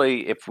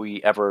 especially if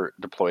we ever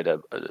deployed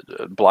a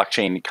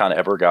blockchain kind of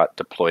ever got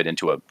deployed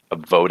into a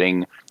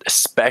voting,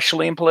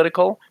 especially in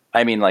political.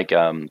 I mean, like,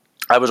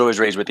 I was always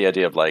raised with the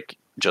idea of like,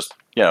 just,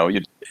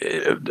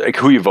 like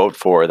who you vote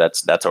for,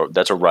 that's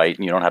a right,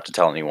 and you don't have to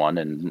tell anyone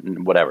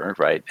and whatever.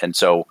 Right. And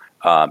so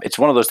it's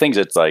one of those things.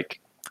 It's like,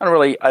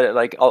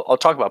 I'll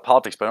talk about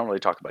politics, but I don't really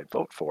talk about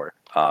vote for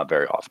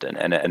very often.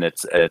 And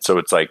it's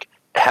like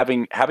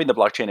having the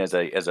blockchain as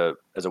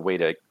a way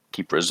to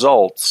keep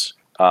results,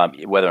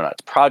 whether or not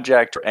it's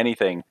project or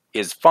anything,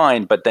 is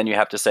fine. But then you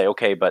have to say,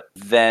 okay, but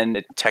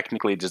then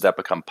technically, does that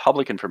become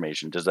public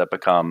information? Does that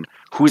become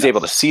who's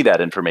able to see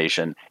that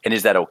information, and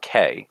is that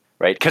okay?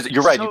 Right? Because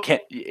you're right. You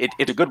can't.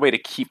 It's a good way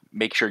to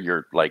make sure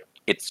you're like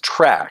it's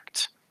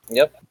tracked.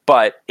 Yep.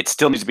 But it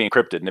still needs to be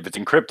encrypted, and if it's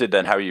encrypted,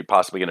 then how are you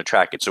possibly going to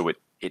track it? So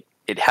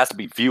it has to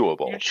be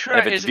viewable. And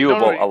if it's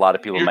viewable, a lot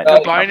of people might not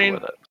be comfortable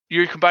with it.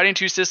 you're combining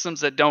two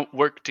systems that don't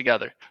work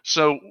together.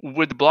 So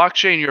with the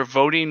blockchain, you're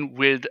voting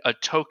with a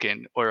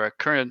token or a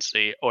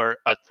currency or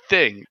a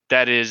thing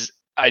that is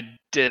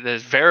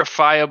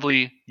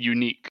verifiably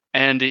unique,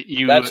 and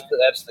that's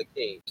the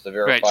key. It's the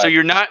right. So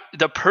verifiable.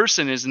 the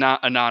person is not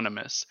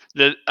anonymous.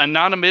 The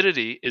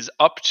anonymity is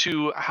up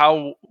to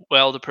how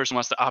well the person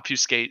wants to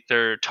obfuscate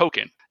their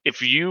token.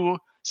 If you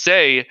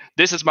say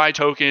this is my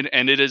token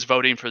and it is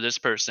voting for this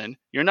person,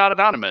 you're not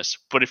anonymous.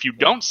 But if you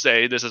don't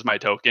say this is my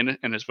token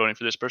and it's voting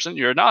for this person,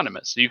 you're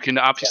anonymous. You can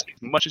obfuscate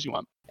as much as you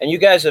want. And you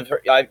guys have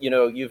heard,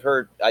 you've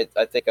heard, I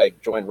think I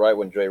joined right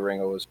when Jay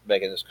Ringo was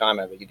making this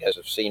comment, but you guys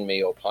have seen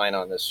me opine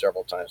on this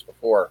several times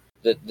before.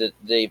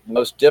 The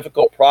most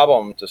difficult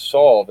problem to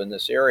solve in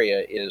this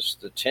area is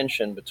the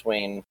tension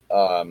between,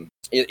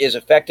 is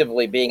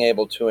effectively being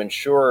able to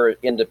ensure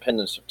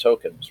independence of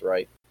tokens,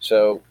 right?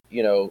 So,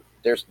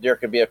 there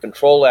could be a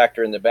control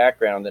actor in the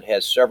background that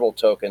has several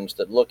tokens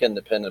that look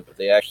independent, but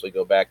they actually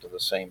go back to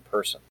the same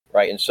person,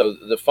 right? And so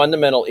the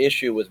fundamental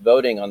issue with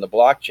voting on the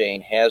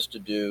blockchain has to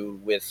do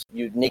with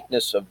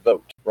uniqueness of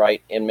vote,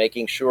 right? And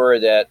making sure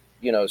that,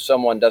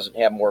 someone doesn't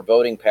have more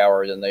voting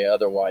power than they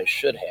otherwise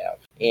should have.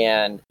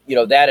 And,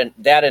 that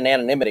and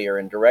anonymity are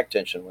in direct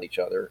tension with each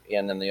other.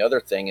 And then the other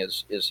thing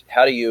is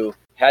how do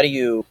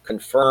you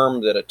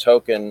confirm that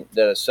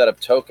a set of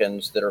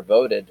tokens that are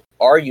voted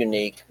are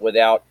unique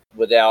without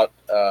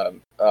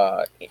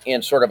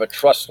in sort of a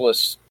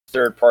trustless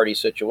third-party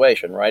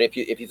situation, right?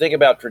 If you think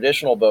about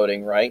traditional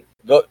voting, right?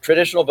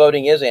 Traditional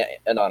voting is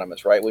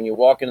anonymous, right? When you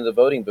walk into the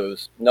voting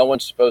booth, no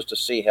one's supposed to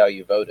see how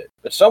you voted,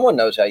 but someone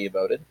knows how you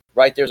voted,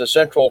 right? There's a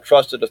central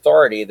trusted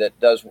authority that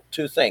does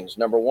two things.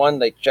 Number one,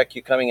 they check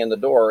you coming in the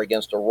door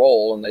against a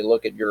roll, and they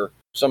look at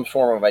some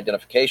form of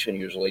identification,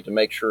 usually, to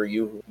make sure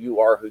you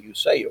are who you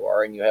say you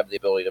are and you have the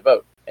ability to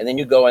vote. And then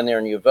you go in there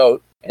and you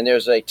vote, and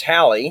there's a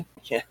tally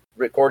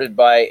recorded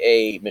by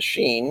a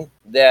machine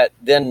that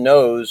then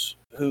knows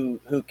who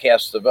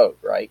casts the vote,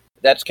 right?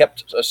 That's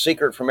kept a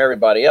secret from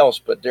everybody else,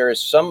 but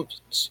there's some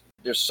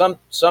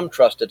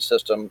trusted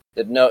system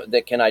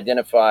that can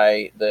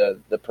identify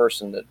the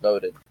person that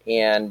voted.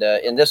 And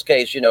in this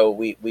case,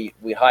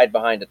 we hide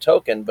behind a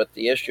token, but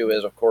the issue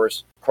is, of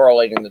course,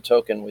 correlating the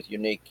token with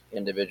unique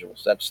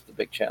individuals. That's the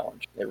big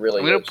challenge. It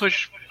really is. I'm going to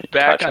push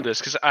back on this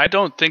because I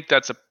don't think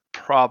that's a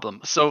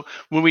problem. So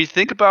when we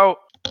think about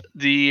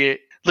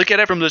look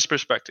at it from this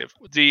perspective.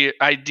 The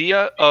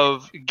idea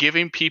of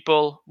giving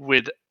people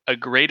with a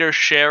greater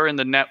share in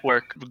the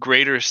network,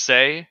 greater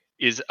say,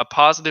 is a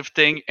positive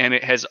thing, and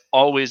it has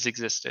always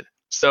existed.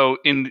 So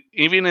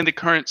even in the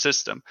current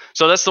system,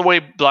 so that's the way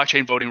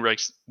blockchain voting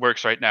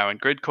works right now. And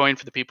Gridcoin,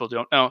 for the people who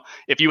don't know,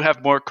 if you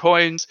have more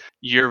coins,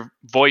 your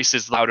voice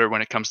is louder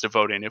when it comes to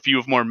voting. If you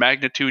have more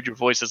magnitude, your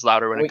voice is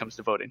louder when it comes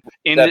to voting.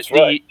 That's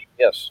right.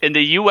 Yes. In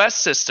the U.S.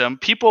 system,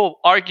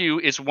 people argue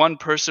it's one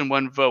person,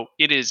 one vote.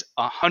 It is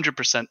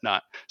 100%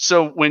 not.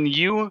 So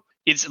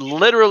it's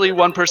literally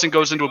one person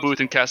goes into a booth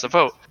and casts a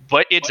vote,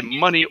 but it's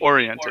money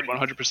oriented,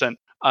 100%.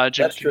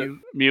 Jim, can you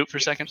mute for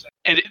a second?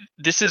 And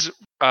this is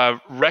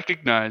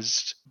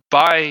recognized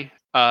by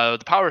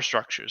the power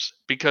structures,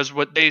 because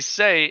what they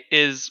say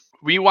is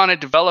we want to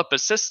develop a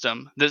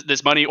system,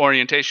 this money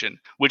orientation,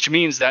 which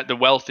means that the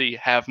wealthy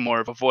have more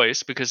of a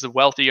voice because the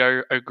wealthy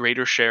are a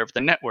greater share of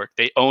the network.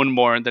 They own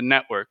more in the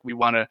network. We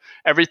want to,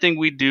 everything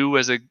we do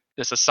as a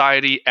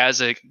society, as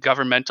a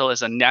governmental,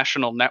 as a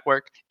national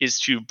network, is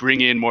to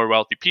bring in more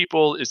wealthy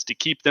people, is to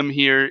keep them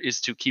here, is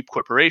to keep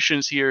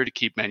corporations here, to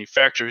keep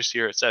manufacturers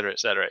here, et cetera, et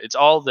cetera. It's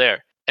all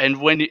there.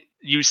 And when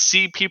you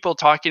see people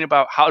talking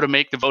about how to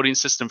make the voting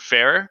system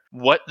fair,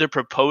 what they're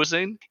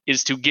proposing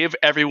is to give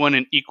everyone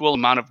an equal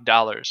amount of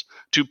dollars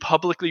to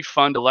publicly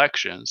fund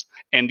elections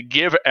and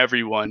give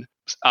everyone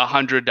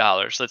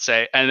 $100, let's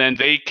say, and then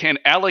they can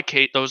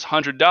allocate those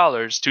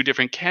 $100 to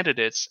different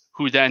candidates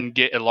who then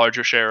get a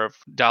larger share of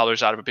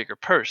dollars out of a bigger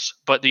purse.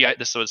 But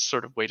this was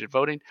sort of weighted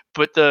voting.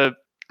 But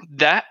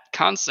that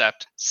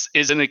concept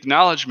is an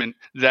acknowledgement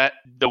that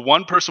the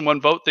one person, one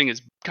vote thing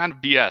is kind of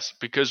BS,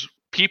 because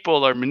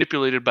people are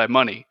manipulated by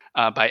money,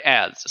 by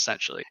ads,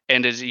 essentially.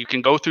 And as you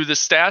can go through the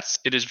stats,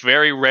 it is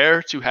very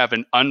rare to have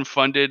an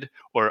unfunded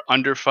or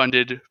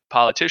underfunded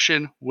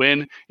politician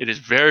win. It is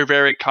very,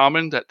 very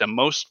common that the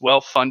most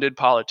well-funded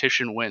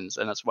politician wins.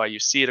 And that's why you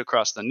see it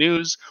across the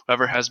news.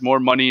 Whoever has more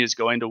money is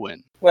going to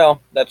win.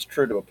 Well, that's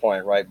true to a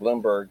point, right?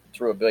 Bloomberg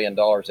threw $1 billion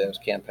at his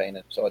campaign.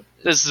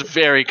 This is a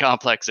very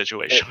complex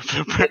situation.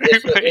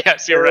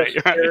 Yes, you're right.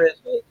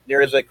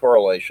 There is a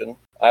correlation.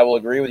 I will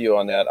agree with you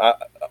on that.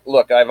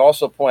 Look, I've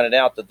also pointed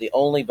out that the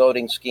only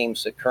voting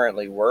schemes that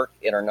currently work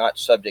and are not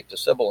subject to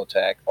Sybil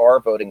attack are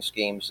voting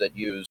schemes that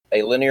use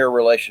a linear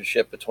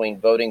relationship between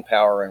voting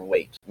power and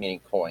weight,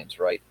 meaning coins,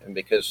 right? And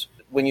because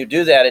when you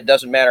do that, it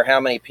doesn't matter how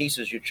many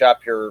pieces you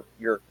chop your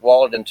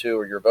wallet into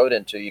or your vote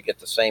into, you get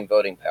the same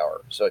voting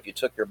power. So if you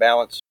took your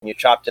balance and you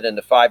chopped it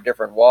into 5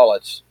 different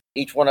wallets,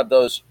 each one of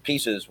those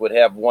pieces would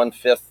have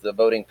 1/5 the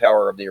voting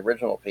power of the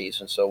original piece.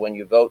 And so when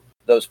you vote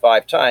those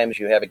 5 times,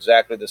 you have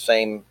exactly the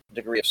same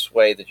degree of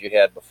sway that you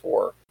had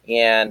before.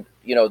 And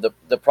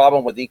the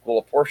problem with equal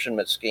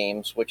apportionment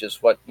schemes, which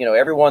is what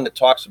everyone that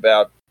talks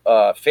about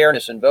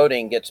fairness in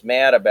voting gets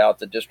mad about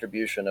the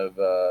distribution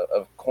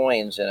of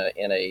coins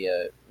in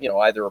a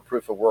either a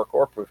proof of work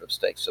or proof of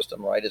stake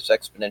system, right? It's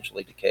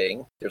exponentially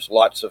decaying. There's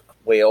lots of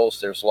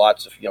whales. There's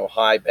lots of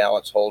high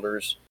balance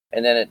holders,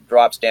 and then it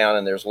drops down,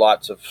 and there's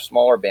lots of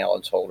smaller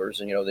balance holders.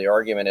 And the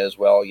argument is,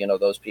 well,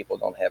 those people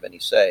don't have any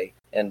say,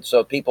 and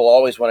so people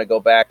always want to go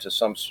back to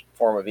some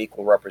form of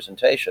equal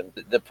representation.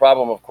 The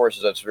problem, of course,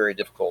 is that's very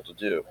difficult to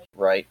do,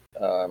 right?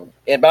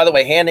 And by the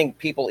way, handing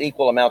people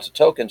equal amounts of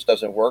tokens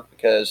doesn't work,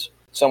 because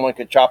someone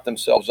could chop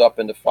themselves up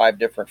into 5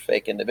 different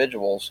fake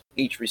individuals,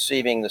 each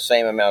receiving the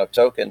same amount of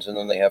tokens, and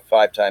then they have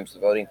 5 times the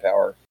voting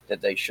power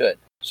that they should.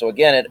 So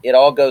again, it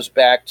all goes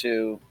back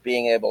to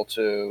being able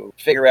to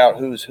figure out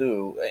who's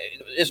who.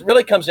 It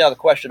really comes down to the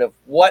question of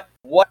what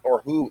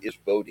or who is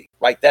voting,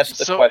 right? That's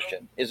the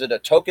question. Is it a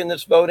token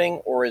that's voting,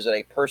 or is it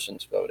a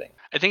person's voting?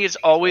 I think it's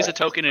always a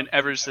token in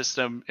every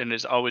system, and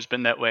has always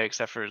been that way,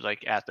 except for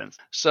like Athens.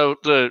 So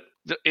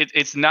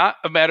it's not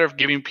a matter of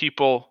giving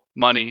people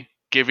money,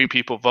 giving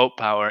people vote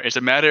power. It's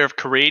a matter of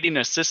creating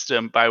a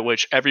system by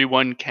which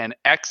everyone can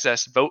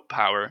access vote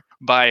power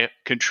by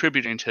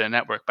contributing to the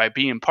network, by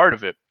being part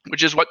of it,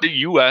 which is what the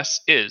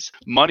US is.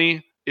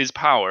 Money is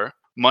power.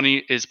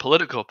 Money is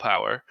political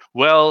power.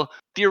 Well,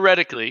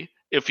 theoretically,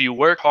 if you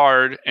work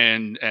hard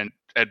and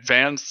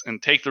advance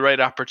and take the right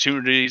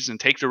opportunities and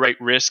take the right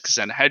risks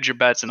and hedge your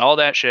bets and all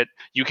that shit,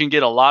 you can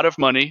get a lot of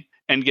money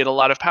and get a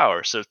lot of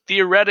power. So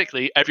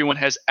theoretically, everyone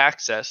has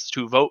access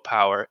to vote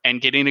power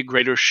and getting a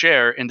greater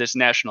share in this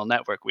national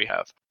network we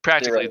have.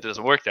 Practically, it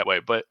doesn't work that way,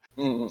 but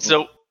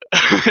so.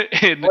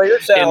 Well, you're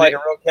sounding like a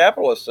real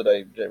capitalist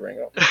today, Jay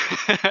Ringo.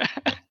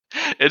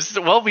 That's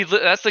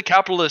the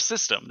capitalist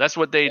system. That's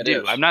what they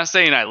do. I'm not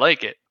saying I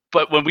like it.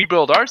 But when we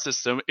build our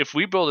system, if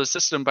we build a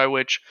system by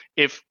which,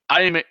 if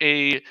I'm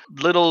a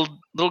little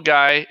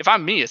guy, if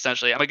I'm me,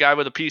 essentially, I'm a guy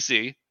with a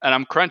PC and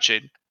I'm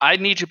crunching, I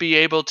need to be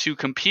able to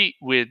compete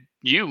with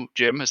you,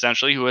 Jim,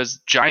 essentially, who has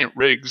giant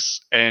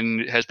rigs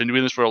and has been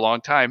doing this for a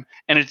long time.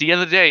 And at the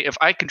end of the day, if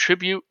I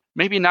contribute,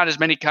 maybe not as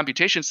many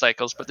computation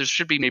cycles, but there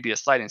should be maybe a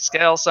sliding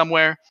scale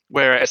somewhere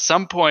where at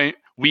some point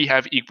we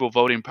have equal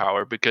voting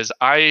power, because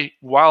I,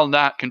 while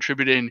not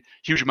contributing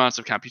huge amounts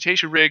of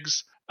computation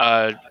rigs,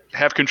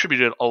 have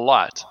contributed a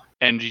lot.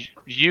 And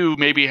you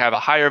maybe have a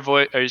higher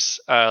voice,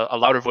 a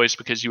louder voice,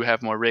 because you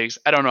have more rigs.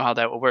 I don't know how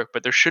that will work,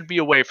 but there should be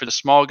a way for the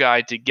small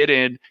guy to get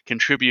in,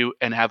 contribute,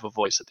 and have a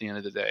voice at the end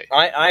of the day.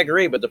 I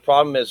agree, but the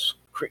problem is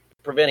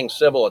preventing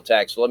Sybil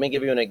attacks. So let me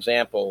give you an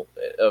example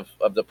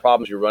of the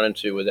problems you run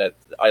into with that.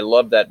 I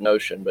love that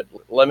notion, but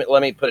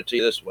let me put it to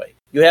you this way.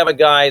 You have a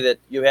guy that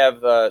you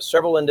have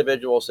several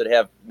individuals that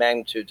have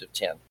magnitudes of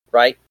 10,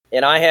 right?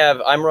 And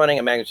I'm running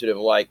a magnitude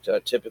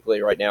of typically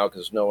right now,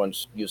 because no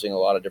one's using a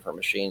lot of different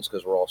machines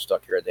because we're all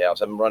stuck here at the house.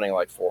 I'm running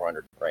like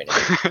 400 right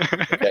now.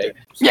 Okay.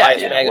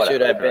 Highest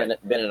magnitude I've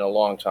been in a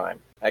long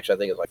time. Actually, I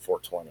think it's like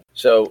 420.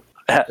 So,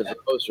 because the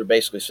hosts are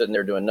basically sitting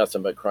there doing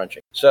nothing but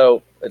crunching.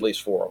 So at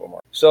least 4 of them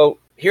are. So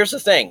here's the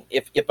thing: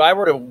 if I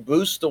were to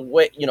boost the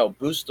weight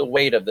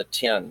of the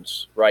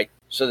 10s, right,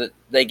 so that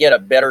they get a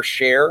better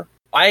share,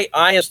 I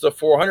as the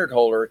 400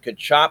 holder could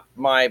chop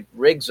my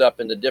rigs up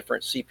into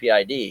different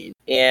CPIDs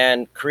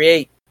and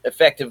create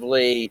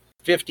effectively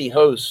 50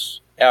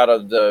 hosts out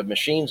of the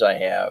machines I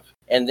have,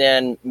 and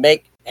then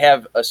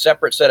have a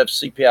separate set of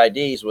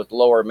CPIDs with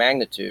lower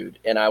magnitude,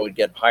 and I would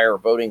get higher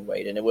voting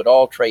weight, and it would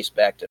all trace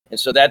back to. And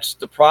so that's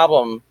the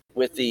problem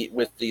with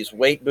these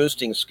weight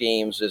boosting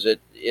schemes, is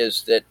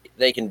that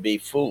they can be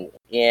fooled,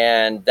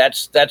 and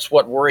that's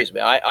what worries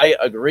me. I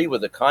agree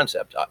with the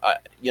concept.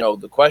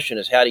 The question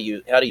is, how do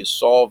you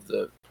solve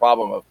the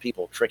problem of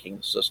people tricking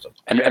the system?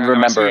 And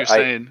remember,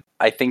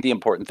 I think the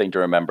important thing to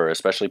remember,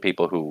 especially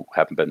people who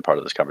haven't been part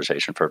of this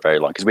conversation for very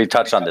long, because we've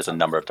touched on this a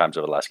number of times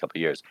over the last couple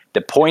of years. The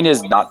point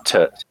is not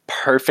to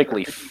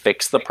perfectly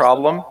fix the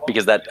problem,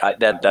 because that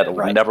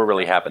will never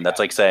really happen. That's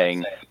like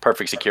saying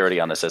perfect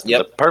security on the system.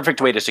 The perfect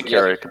way to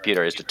secure a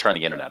computer is to turn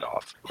the internet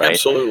off. Right?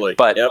 Absolutely.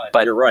 But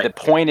you're right. The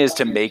point is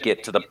to make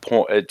it to the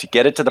point, to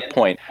get it to the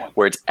point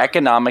where it's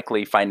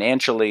economically,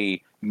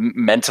 financially,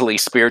 mentally,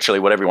 spiritually,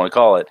 whatever you want to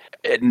call it,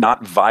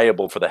 not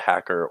viable for the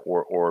hacker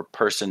or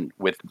person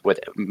with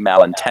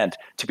malintent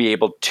to be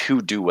able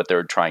to do what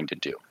they're trying to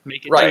do.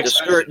 Right.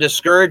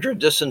 Discourage or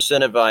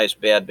disincentivize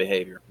bad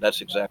behavior.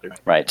 That's exactly right.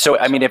 Right. So,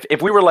 I mean,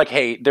 if we were like,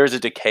 hey, there's a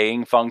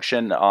decaying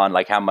function on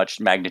like how much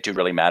magnitude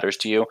really matters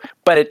to you,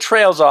 but it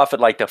trails off at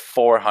like the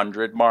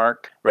 400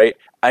 mark, right?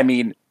 I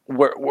mean,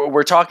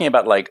 we're talking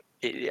about like,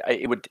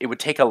 it would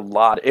take a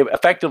lot.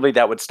 Effectively,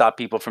 that would stop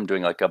people from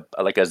doing like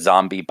a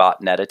zombie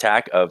botnet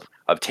attack of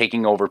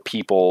taking over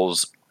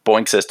people's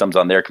Boeing systems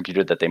on their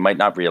computer that they might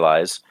not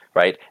realize,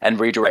 right? And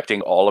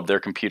redirecting all of their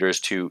computers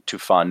to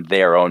fund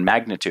their own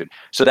magnitude.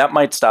 So that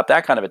might stop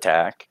that kind of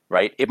attack,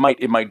 right? It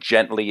might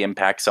gently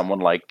impact someone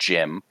like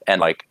Jim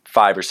and like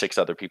 5 or 6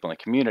 other people in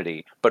the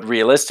community, but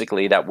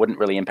realistically, that wouldn't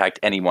really impact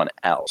anyone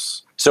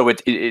else. So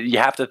you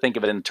have to think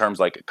of it in terms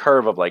like a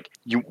curve of like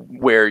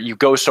where you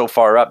go so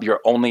far up,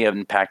 you're only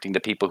impacting the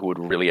people who would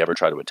really ever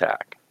try to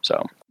attack.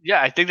 So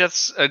yeah, I think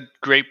that's a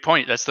great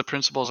point. That's the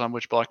principles on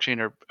which blockchain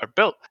are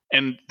built.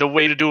 And the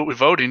way to do it with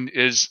voting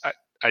is,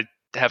 I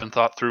haven't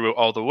thought through it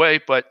all the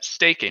way, but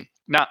staking.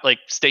 Not like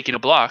staking a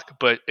block,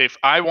 but if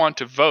I want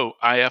to vote,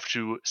 I have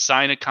to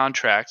sign a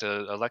contract,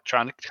 an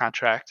electronic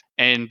contract,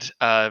 and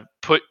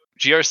put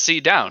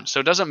GRC down. So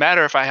it doesn't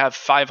matter if I have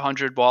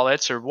 500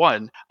 wallets or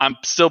one, I'm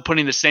still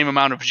putting the same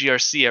amount of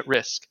GRC at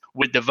risk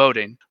with the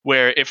voting.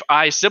 Where if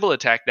I Sybil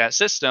attack that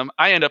system,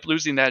 I end up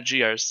losing that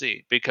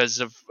GRC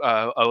because of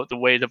the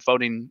way the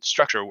voting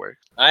structure works.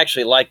 I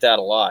actually like that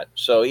a lot.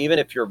 So even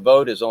if your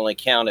vote is only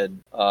counted,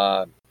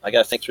 I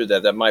got to think through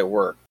that. That might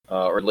work,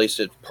 or at least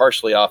it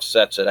partially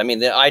offsets it. I mean,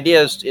 the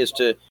idea is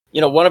to,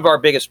 one of our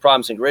biggest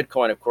problems in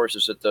Gridcoin, of course,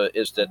 is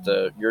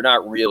that you're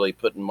not really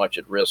putting much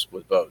at risk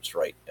with votes,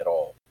 right, at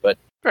all. But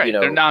right,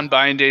 they're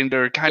non-binding.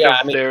 They're kind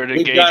of there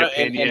to gauge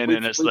opinion,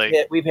 and it's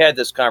we've had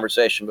this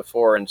conversation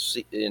before, and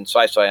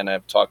SciSci and I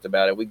have talked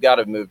about it. We've got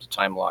to move to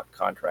time lock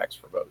contracts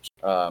for votes.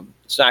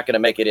 It's not going to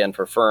make it in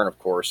for Fern, of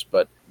course,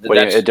 but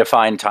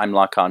define time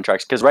lock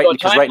contracts because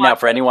right now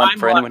for anyone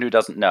who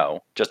doesn't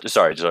know, just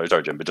sorry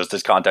Jim, but just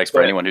this context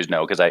for anyone who's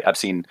because I've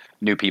seen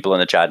new people in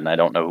the chat and I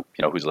don't know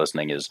who's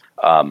listening is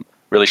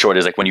really short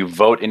is like when you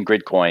vote in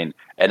Gridcoin,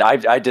 and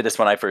I did this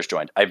when I first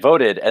joined. I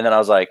voted and then I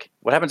was like,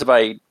 what happens if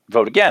I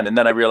vote again? And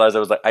then I realized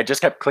I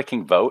just kept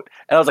clicking vote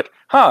and I was like,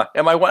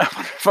 am I one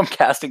from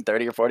casting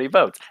 30 or 40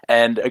 votes?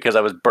 And because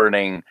I was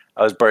burning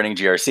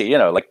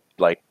GRC,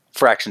 like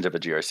fractions of a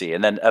GRC.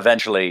 And then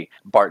eventually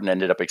Barton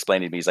ended up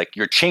explaining to me, he's like,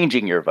 you're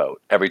changing your vote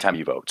every time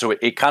you vote. So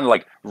it kind of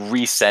like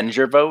resends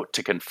your vote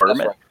to confirm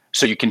it. Right.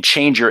 So you can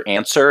change your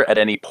answer at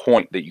any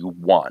point that you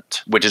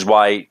want, which is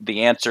why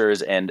the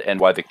answers and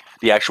why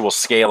the actual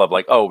scale of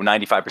like,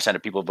 95%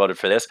 of people voted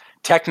for this,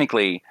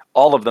 technically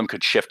all of them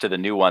could shift to the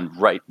new one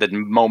right the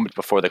moment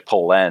before the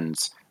poll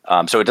ends.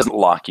 So it doesn't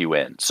lock you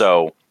in.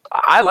 So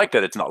I like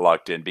that it's not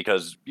locked in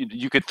because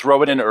you could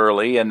throw it in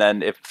early, and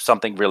then if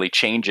something really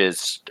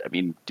changes, I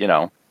mean,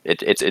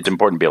 it's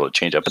important to be able to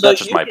change it. But that's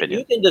just my opinion.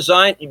 You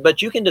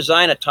can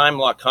design a time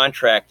lock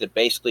contract that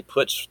basically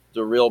puts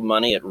the real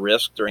money at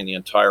risk during the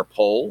entire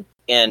poll,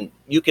 and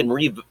you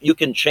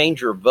can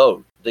change your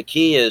vote. The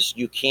key is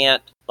you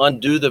can't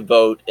undo the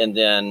vote, and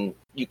then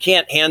you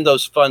can't hand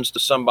those funds to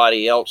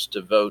somebody else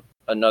to vote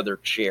another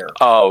chair.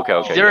 Oh,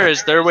 okay. There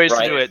are ways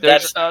to do it.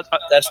 There's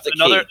that's the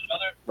key.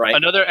 Right.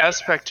 Another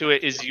aspect to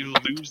it is you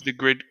lose the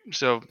grid.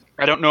 So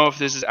I don't know if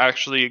this is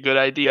actually a good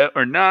idea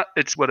or not.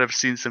 It's what I've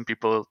seen some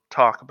people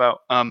talk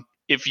about.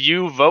 If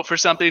you vote for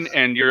something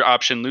and your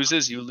option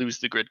loses, you lose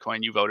the grid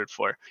coin you voted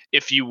for.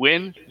 If you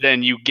win,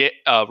 then you get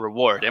a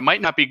reward. It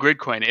might not be grid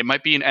coin. It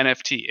might be an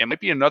NFT. It might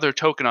be another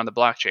token on the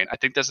blockchain. I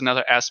think that's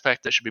another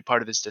aspect that should be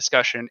part of this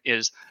discussion.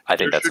 I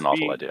think that's an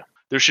awful idea.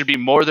 There should be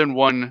more than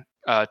one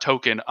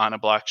token on a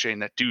blockchain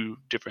that do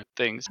different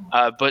things.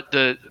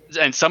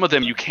 And some of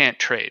them you can't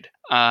trade.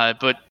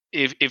 But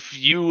if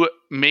you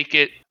make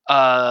it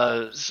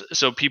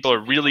so people are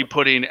really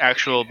putting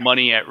actual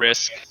money at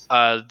risk,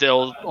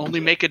 they'll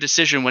only make a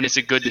decision when it's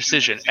a good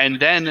decision.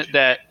 And then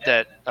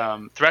that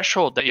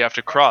threshold that you have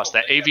to cross,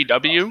 that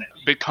AVW,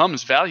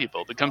 becomes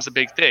valuable, becomes a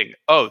big thing.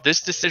 Oh, this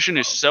decision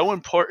is so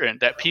important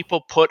that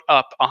people put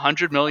up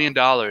 $100 million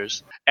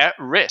at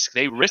risk.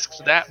 They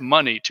risked that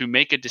money to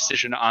make a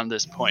decision on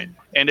this point.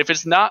 And if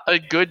it's not a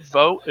good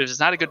vote, if it's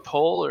not a good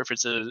poll, or if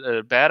it's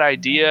a bad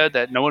idea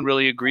that no one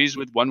really agrees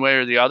with one way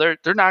or the other,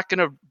 they're not going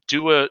to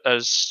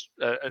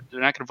they're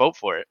not going to vote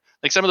for it.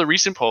 Like some of the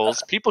recent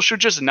polls, people should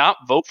just not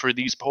vote for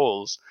these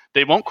polls.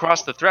 They won't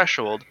cross the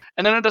threshold,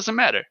 and then it doesn't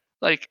matter.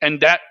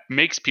 And that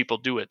makes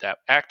people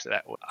act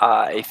that way.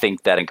 I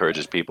think that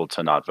encourages people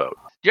to not vote.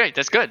 Right,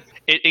 that's good.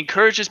 It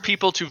encourages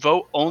people to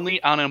vote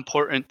only on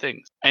important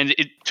things, and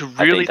to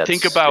really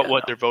think about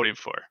what they're voting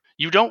for.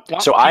 You don't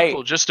want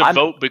people just to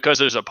vote because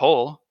there's a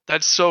poll.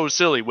 That's so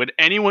silly. When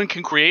anyone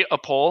can create a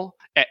poll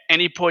at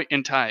any point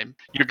in time,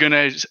 you're going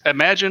to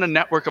imagine a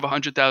network of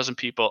 100,000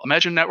 people.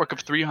 Imagine a network of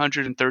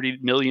 330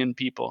 million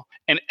people,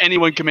 and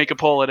anyone can make a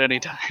poll at any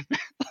time.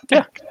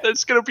 Yeah.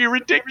 That's going to be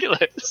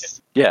ridiculous.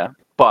 Yeah,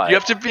 but you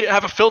have to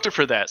have a filter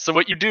for that. So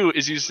what you do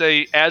is you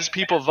say, as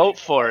people vote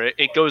for it,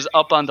 it goes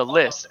up on the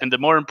list, and the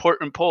more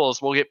important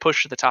polls will get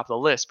pushed to the top of the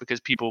list because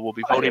people will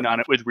be voting on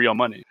it with real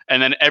money.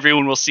 And then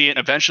everyone will see it, and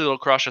eventually it'll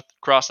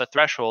cross a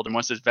threshold, and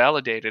once it's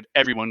validated,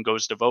 everyone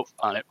goes to vote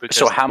on it.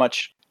 So how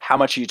much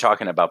are you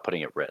talking about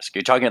putting at risk? Are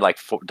you talking like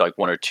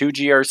 1 or 2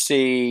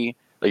 GRC?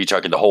 Are you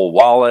talking the whole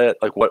wallet?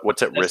 Like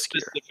what's at risk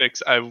here?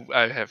 Specifics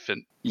I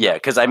haven't. Yeah,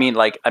 because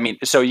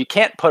so you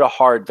can't put a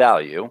hard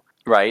value.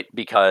 right?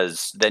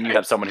 Because then you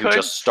have someone who Could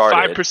just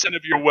started. 5%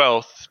 of your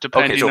wealth,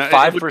 depending. Okay, so on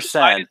it would be a 5%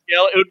 sliding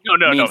scale.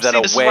 No. means that See,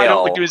 a this is why I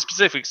don't like whale. doing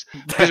specifics,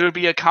 because it would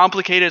be a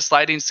complicated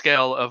sliding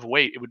scale of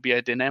weight. It would be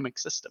a dynamic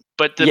system.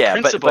 But the Yeah,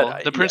 principle,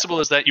 yeah. principle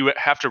is that you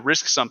have to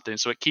risk something,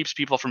 so it keeps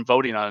people from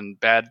voting on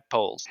bad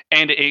polls,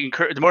 and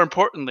more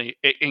importantly,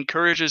 it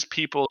encourages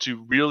people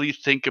to really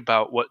think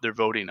about what they're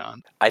voting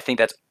on. I think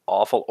that's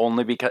awful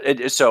only because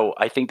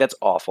I think that's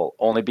awful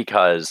only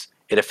because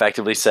it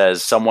effectively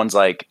says someone's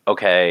like,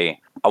 okay,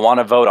 I want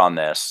to vote on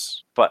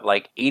this, but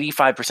like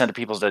 85% of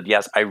people said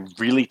yes. I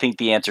really think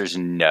the answer is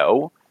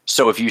no.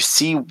 So if you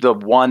see the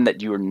one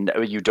that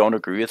you don't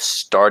agree with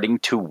starting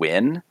to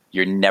win,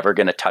 you're never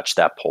going to touch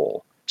that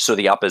poll. So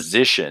the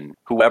opposition,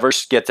 whoever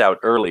gets out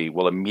early,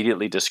 will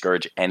immediately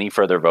discourage any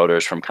further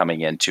voters from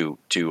coming in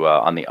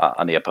on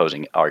the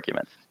opposing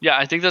argument. Yeah,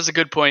 I think that's a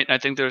good point. I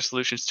think there are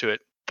solutions to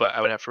it, but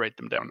I would have to write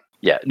them down.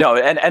 Yeah, no,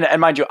 and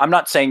mind you, I'm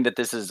not saying that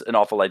this is an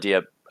awful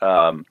idea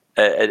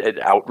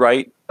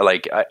outright.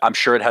 Like I'm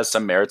sure it has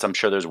some merits. I'm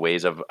sure there's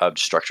ways of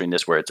structuring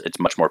this where it's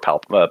much more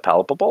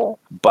palpable.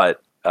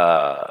 But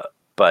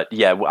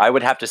yeah, I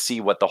would have to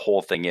see what the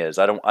whole thing is.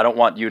 I don't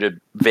want you to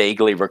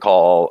vaguely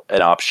recall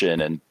an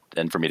option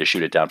and for me to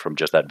shoot it down from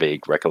just that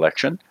vague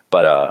recollection.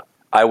 But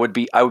I would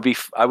be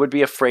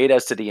afraid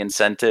as to the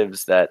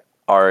incentives that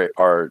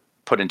are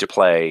put into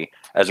play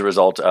as a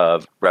result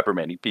of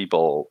reprimanding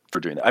people for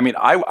doing that. I mean,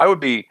 I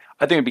think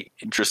it'd be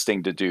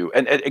interesting to do,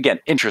 and again,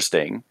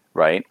 interesting,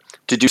 right?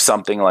 To do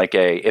something like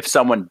if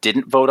someone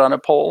didn't vote on a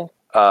poll,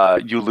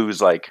 you lose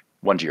like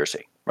 1 GRC,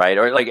 right?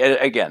 Or like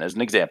again, as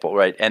an example,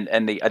 right?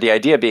 And the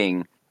idea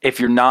being, if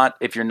you're not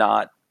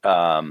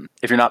voting,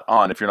 if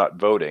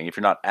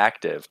you're not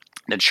active,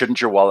 then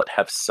shouldn't your wallet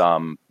have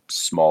some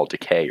small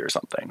decay or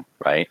something,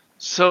 right?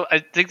 So I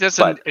think that's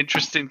an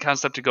interesting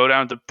concept to go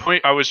down. The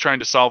point I was trying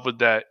to solve with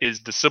that is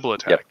the Sybil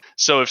attack. Yep.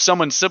 So if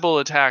someone Sybil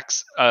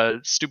attacks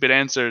stupid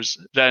answers,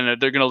 then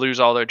they're going to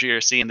lose all their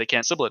GRC and they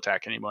can't Sybil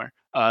attack anymore.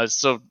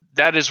 So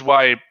that is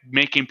why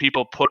making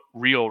people put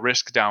real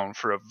risk down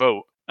for a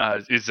vote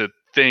is a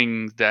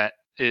thing that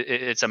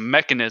it's a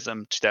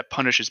mechanism that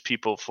punishes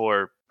people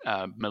for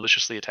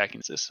maliciously attacking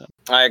the system.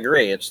 I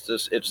agree. It's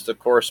the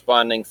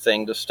corresponding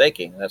thing to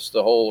staking. That's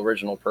the whole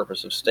original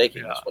purpose of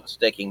staking. Yeah. That's what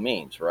staking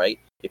means, right?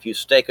 If you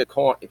stake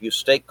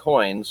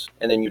coins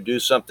and then you do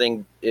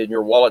something and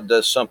your wallet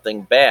does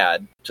something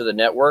bad to the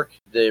network,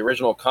 the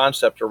original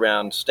concept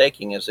around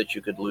staking is that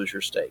you could lose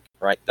your stake,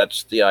 right?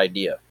 That's the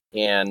idea.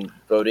 And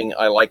voting,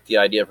 I like the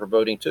idea for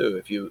voting too.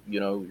 If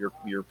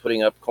you're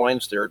putting up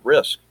coins, they're at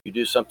risk. You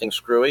do something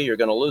screwy, you're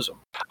going to lose them.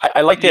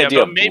 I like the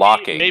idea of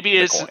blocking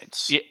the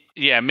coins.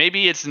 Yeah,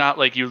 maybe it's not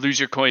like you lose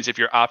your coins if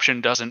your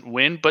option doesn't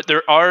win, but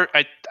there are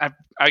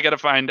I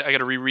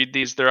gotta reread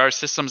these. There are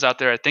systems out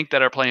there I think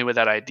that are playing with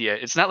that idea.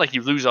 It's not like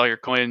you lose all your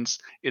coins.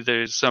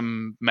 There's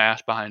some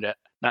math behind it.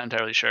 Not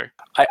entirely sure.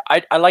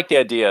 I like the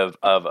idea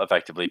of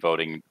effectively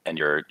voting and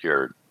your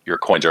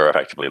coins are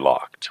effectively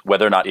locked,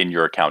 whether or not in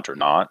your account or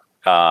not.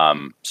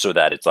 So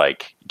that it's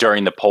like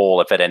during the poll,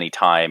 if at any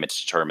time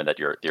it's determined that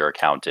your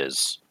account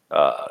is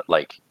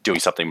like doing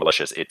something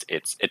malicious,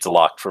 it's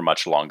locked for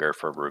much longer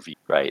for review,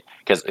 right?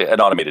 Because an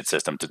automated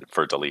system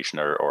for deletion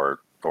or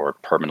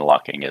permanent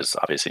locking is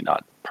obviously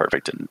not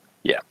perfect. And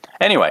yeah.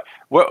 Anyway,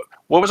 what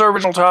was our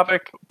original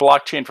topic?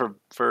 Blockchain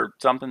for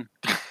something?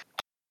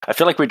 I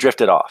feel like we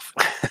drifted off.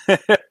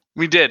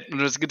 We did. It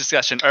was a good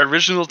discussion. Our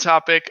original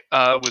topic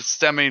was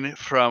stemming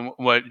from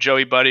what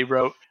Joey Buddy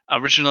wrote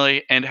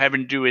originally and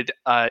having to do with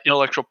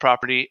intellectual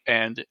property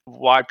and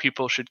why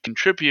people should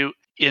contribute.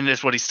 And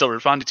that's what he's still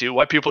responding to,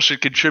 why people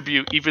should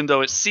contribute, even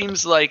though it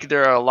seems like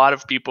there are a lot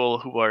of people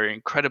who are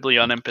incredibly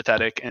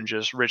unempathetic and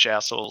just rich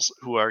assholes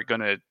who are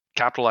going to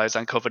capitalize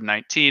on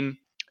COVID-19,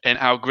 and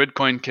how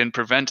Gridcoin can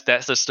prevent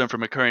that system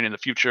from occurring in the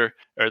future,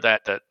 or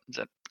that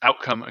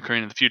outcome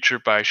occurring in the future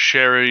by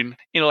sharing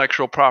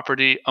intellectual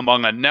property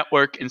among a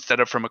network instead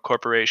of from a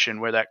corporation,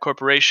 where that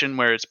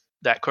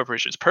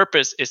corporation's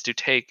purpose is to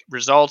take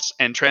results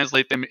and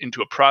translate them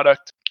into a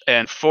product.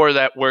 And for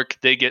that work,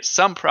 they get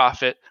some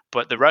profit,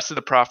 but the rest of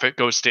the profit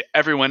goes to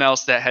everyone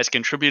else that has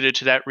contributed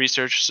to that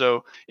research.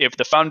 So if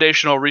the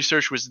foundational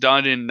research was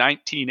done in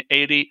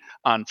 1980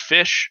 on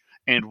fish,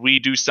 and we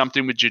do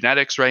something with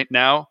genetics right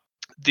now,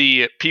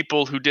 the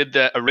people who did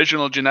the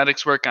original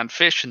genetics work on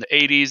fish in the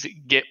 80s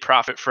get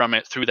profit from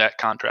it through that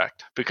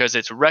contract, because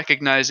it's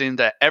recognizing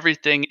that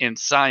everything in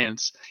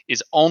science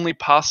is only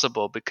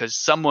possible because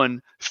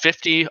someone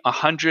 50,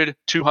 100,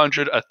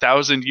 200,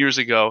 1,000 years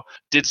ago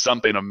did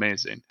something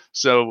amazing.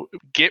 So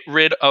get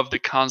rid of the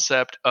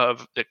concept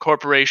of the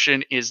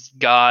corporation is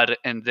God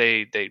and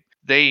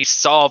they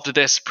solved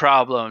this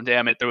problem.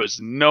 Damn it, there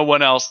was no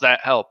one else that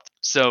helped.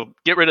 So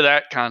get rid of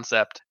that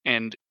concept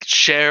and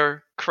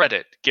share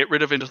credit. Get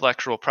rid of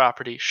intellectual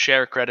property,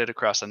 share credit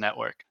across the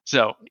network.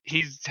 So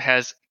he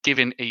has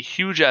given a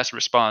huge ass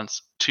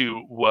response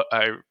to what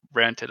I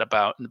ranted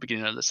about in the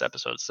beginning of this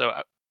episode. So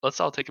let's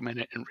all take a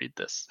minute and read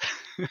this.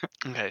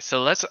 Okay,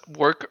 so let's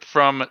work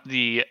from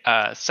the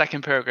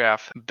second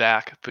paragraph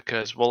back,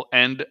 because we'll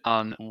end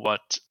on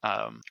what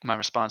my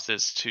response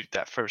is to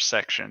that first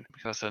section,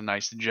 because that's a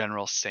nice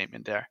general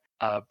statement there.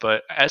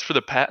 But as for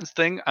the patents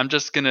thing, I'm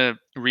just going to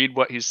read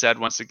what he said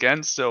once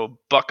again. So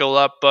buckle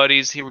up,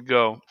 buddies. Here we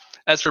go.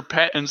 As for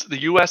patents,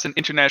 the U.S. and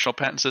international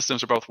patent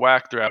systems are both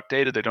whack. They're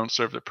outdated. They don't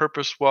serve their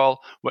purpose well.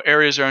 What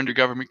areas are under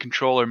government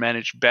control are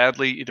managed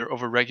badly, either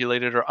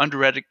overregulated or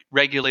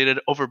under-regulated,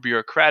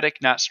 over-bureaucratic,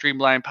 not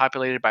streamlined,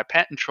 populated by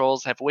patent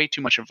trolls, have way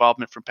too much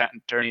involvement from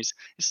patent attorneys.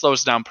 It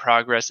slows down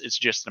progress. It's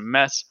just a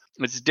mess.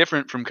 It's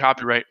different from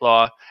copyright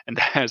law and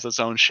has its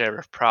own share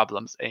of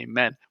problems.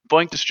 Amen.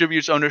 Boeing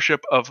distributes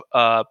ownership of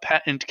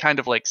patent kind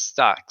of like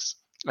stocks.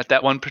 At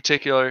that one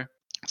particular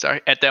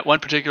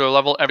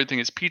level, everything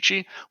is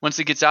peachy. Once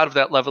it gets out of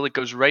that level, it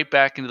goes right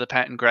back into the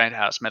patent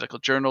grindhouse. Medical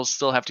journals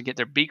still have to get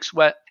their beaks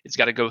wet. It's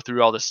got to go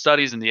through all the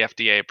studies and the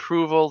FDA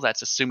approval.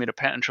 That's assuming a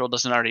patent troll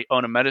doesn't already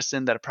own a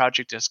medicine that a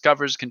project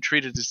discovers can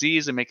treat a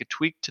disease and make a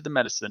tweak to the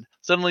medicine.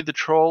 Suddenly, the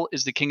troll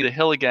is the king of the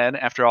hill again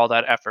after all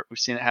that effort. We've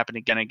seen it happen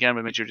again and again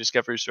with major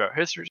discoveries throughout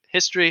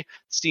history.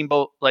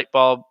 Steamboat, light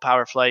bulb,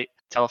 power flight,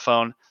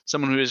 telephone.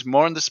 Someone who is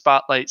more in the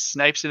spotlight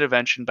snipes an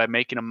invention by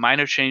making a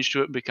minor change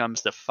to it and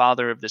becomes the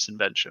father of this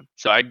invention.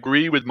 So I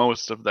agree with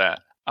most of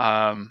that.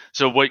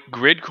 So what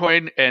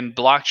Gridcoin and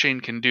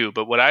blockchain can do,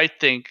 but what I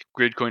think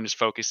Gridcoin is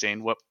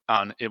focusing what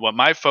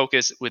my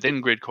focus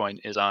within Gridcoin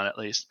is on, at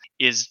least,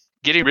 is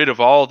getting rid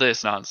of all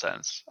this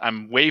nonsense.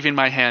 I'm waving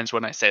my hands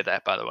when I say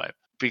that, by the way,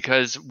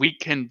 because we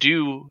can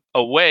do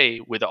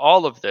away with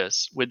all of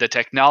this with the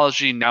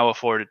technology now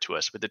afforded to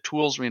us, with the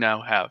tools we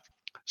now have.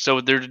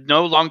 So there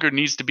no longer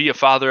needs to be a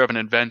father of an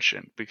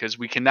invention, because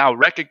we can now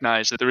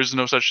recognize that there is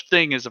no such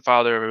thing as a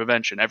father of an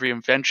invention. Every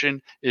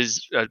invention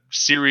is a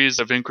series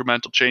of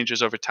incremental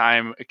changes over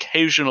time.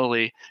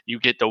 Occasionally, you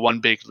get the one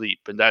big leap,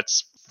 and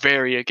that's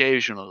very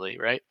occasionally,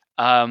 right?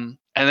 And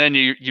then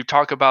you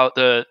talk about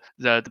the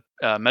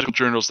medical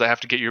journals that have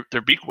to get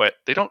their beak wet.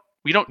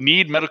 We don't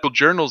need medical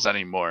journals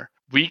anymore.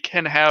 We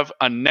can have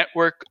a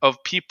network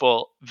of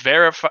people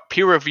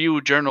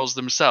peer-review journals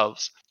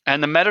themselves.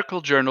 And the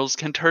medical journals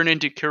can turn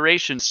into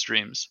curation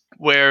streams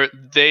where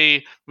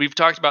we've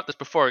talked about this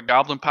before.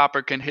 Goblin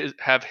Popper can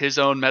have his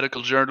own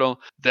medical journal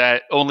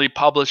that only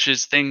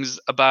publishes things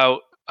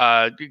about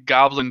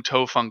goblin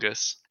toe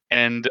fungus.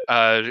 And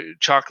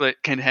Chocolate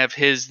can have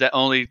his that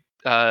only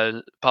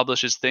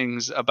publishes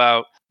things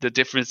about the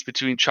difference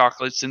between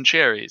chocolates and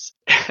cherries.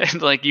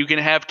 And like, you can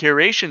have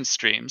curation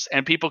streams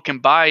and people can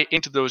buy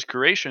into those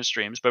curation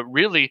streams, but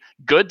really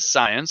good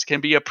science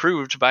can be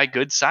approved by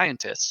good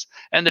scientists.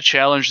 And the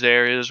challenge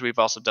there is, we've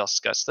also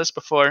discussed this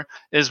before,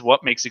 is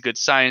what makes a good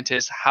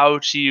scientist? How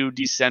do you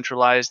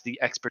decentralize the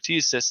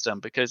expertise system?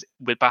 Because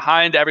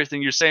behind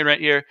everything you're saying right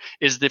here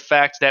is the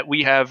fact that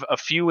we have a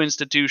few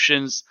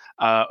institutions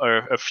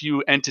or a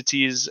few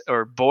entities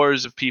or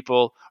boards of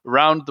people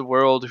around the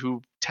world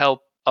who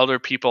tell other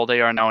people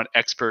they are now an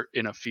expert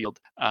in a field.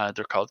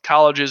 They're called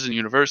colleges and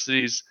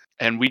universities,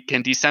 and we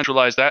can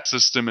decentralize that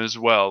system as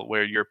well,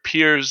 where your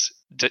peers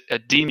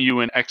deem you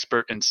an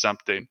expert in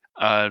something.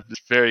 It's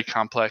a very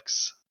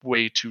complex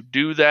way to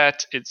do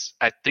that.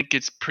 I think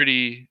it's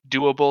pretty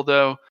doable,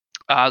 though.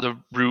 The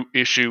root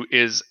issue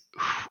is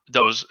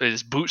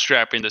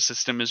bootstrapping the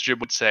system, as Jim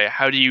would say.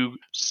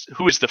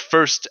 Who is the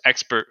first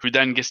expert who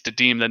then gets to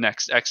deem the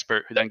next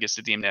expert, who then gets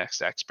to deem the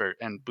next expert?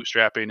 And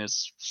bootstrapping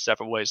is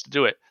several ways to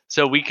do it.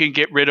 So we can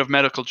get rid of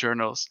medical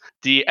journals.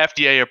 The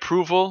FDA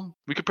approval,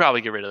 we could probably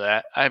get rid of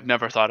that. I've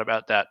never thought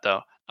about that,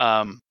 though.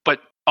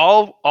 But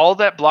all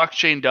that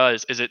blockchain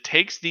does is it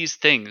takes these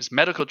things,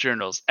 medical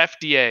journals,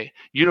 FDA,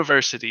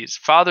 universities,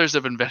 fathers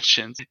of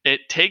inventions,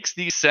 it takes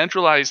these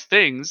centralized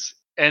things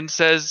and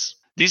says,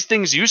 these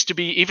things used to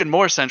be even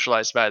more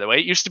centralized, by the way.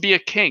 It used to be a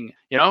king,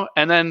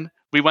 and then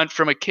we went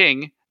from a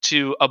king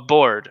to a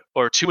board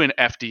or to an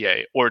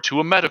FDA or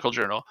to a medical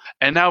journal.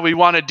 And now we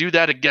want to do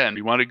that again.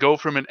 We want to go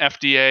from an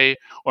FDA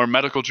or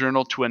medical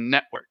journal to a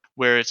network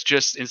where it's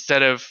just,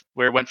 instead of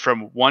where it went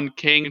from one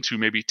king to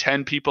maybe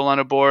 10 people on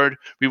a board,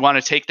 we want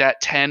to take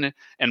that 10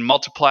 and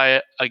multiply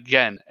it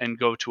again and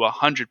go to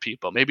 100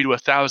 people, maybe to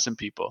 1,000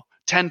 people.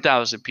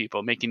 10,000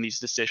 people making these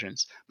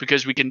decisions,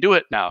 because we can do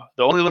it now.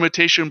 The only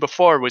limitation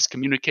before was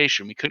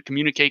communication. We couldn't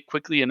communicate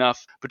quickly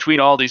enough between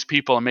all these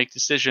people and make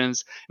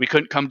decisions. We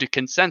couldn't come to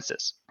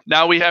consensus.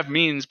 Now we have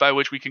means by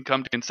which we can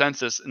come to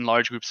consensus in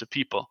large groups of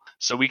people.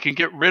 So we can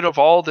get rid of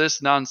all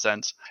this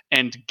nonsense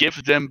and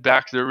give them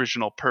back their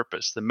original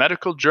purpose. The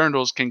medical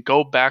journals can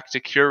go back to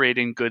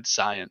curating good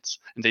science,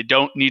 and they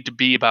don't need to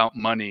be about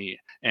money.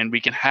 And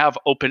we can have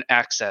open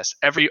access.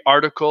 Every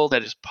article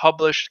that is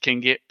published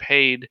can get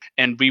paid,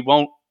 and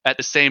at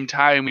the same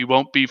time, we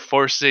won't be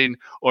forcing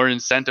or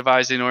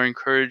incentivizing or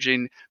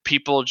encouraging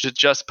people to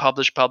just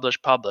publish.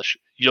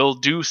 You'll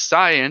do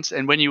science,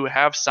 and when you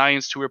have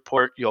science to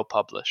report, you'll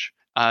publish.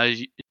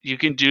 You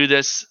can do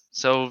this.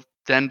 So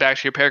Then back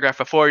to your paragraph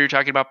before, you're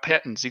talking about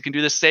patents. You can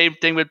do the same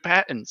thing with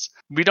patents.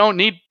 You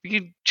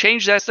can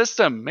change that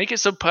system, make it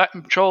so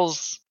patent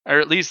trolls are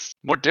at least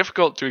more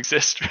difficult to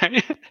exist,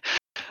 right?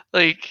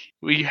 Like,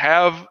 we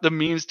have the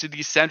means to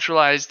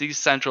decentralize these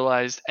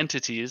centralized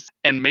entities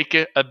and make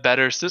it a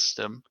better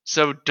system.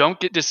 So don't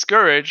get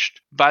discouraged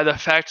by the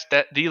fact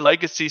that the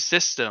legacy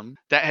system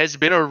that has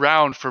been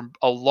around for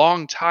a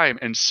long time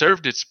and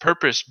served its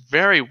purpose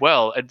very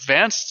well,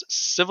 advanced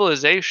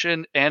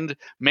civilization and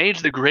made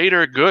the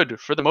greater good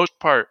for the most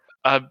part.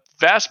 A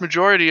vast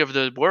majority of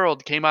the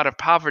world came out of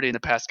poverty in the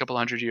past couple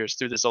hundred years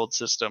through this old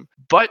system.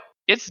 But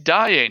it's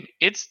dying.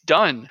 It's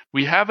done.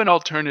 We have an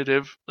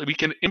alternative. We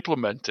can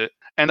implement it.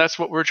 And that's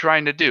what we're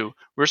trying to do.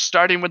 We're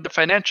starting with the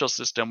financial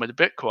system with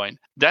Bitcoin.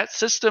 That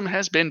system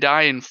has been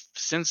dying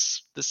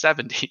since the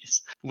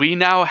 70s. We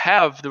now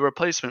have the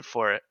replacement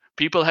for it.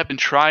 People have been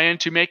trying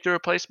to make the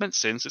replacement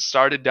since it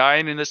started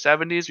dying in the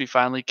 70s. We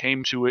finally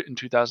came to it in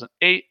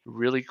 2008.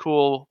 Really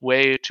cool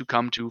way to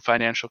come to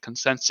financial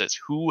consensus.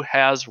 Who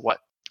has what?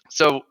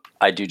 So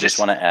I do just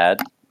want to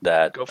add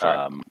that Go for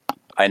it.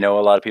 I know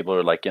a lot of people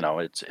are like,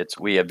 it's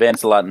we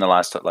advanced a lot in the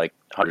last like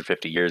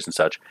 150 years and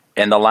such.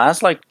 In the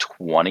last like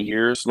 20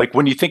 years, like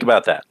when you think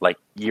about that, like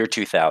year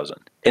 2000,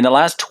 in the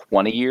last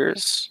 20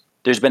 years,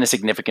 there's been a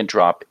significant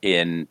drop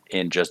in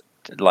just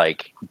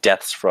like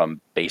deaths from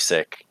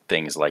basic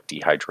things like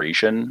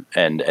dehydration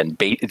and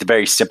it's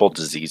very simple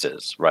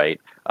diseases, right?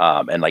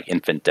 And like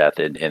infant death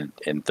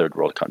in third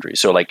world countries.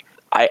 So like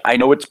I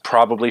know it's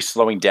probably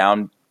slowing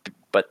down,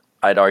 but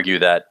I'd argue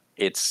that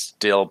it's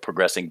still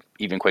progressing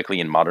even quickly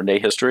in modern day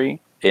history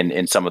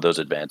in some of those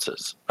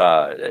advances.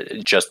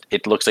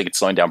 It looks like it's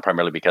slowing down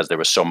primarily because there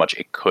was so much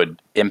it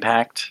could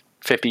impact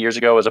 50 years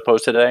ago as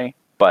opposed to today.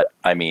 But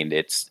I mean,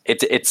 it's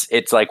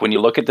like when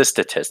you look at the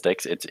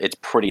statistics, it's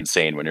pretty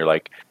insane when you're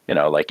like,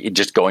 like it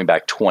just going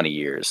back 20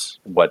 years,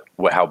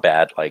 how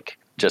bad like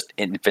just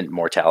infant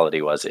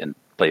mortality was in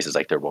places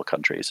like third world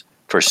countries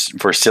for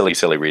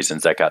silly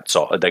reasons that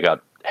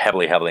got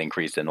heavily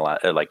increased in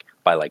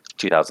by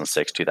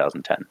 2006,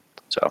 2010.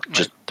 So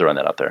just throwing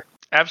that out there.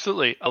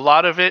 Absolutely. A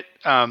lot of it,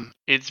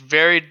 it's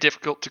very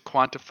difficult to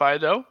quantify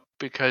though,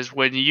 because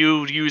when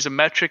you use a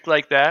metric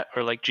like that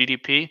or like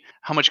GDP,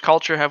 how much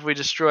culture have we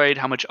destroyed?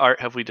 How much art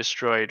have we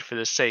destroyed for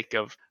the sake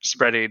of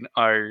spreading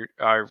our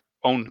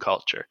own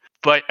culture?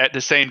 But at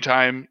the same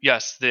time,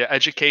 yes, the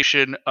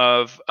education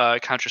of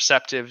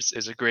contraceptives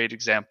is a great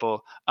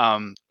example.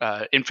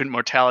 Infant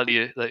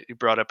mortality that you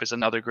brought up is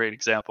another great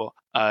example.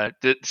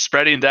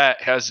 Spreading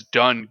that has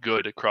done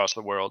good across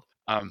the world.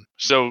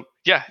 So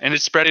yeah, and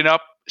it's speeding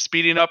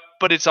up,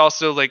 but it's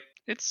also like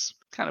it's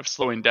kind of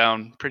slowing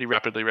down pretty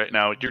rapidly right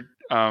now.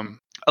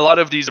 A lot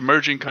of these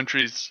emerging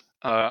countries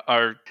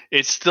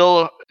it's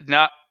still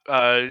not.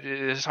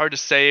 It's hard to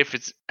say if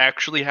it's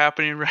actually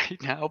happening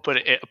right now, but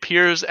it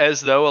appears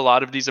as though a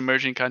lot of these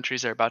emerging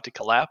countries are about to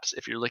collapse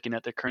if you're looking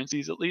at their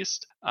currencies at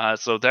least.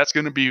 So that's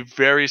going to be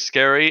very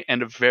scary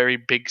and a very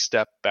big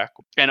step back.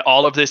 And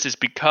all of this is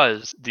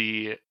because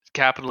the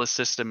capitalist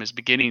system is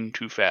beginning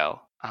to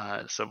fail.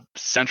 So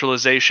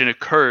centralization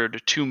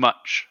occurred too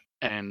much,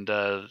 and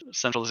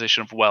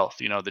centralization of wealth,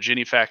 the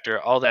Gini factor,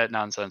 all that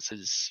nonsense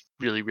is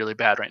really, really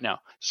bad right now.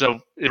 So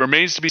it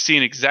remains to be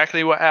seen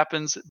exactly what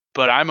happens,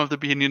 but I'm of the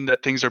opinion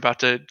that things are about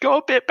to go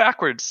a bit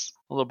backwards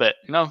a little bit.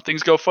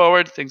 Things go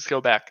forward, things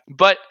go back.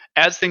 But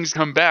as things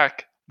come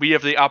back, we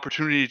have the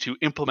opportunity to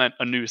implement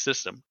a new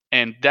system.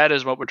 And that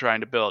is what we're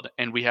trying to build.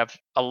 And we have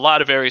a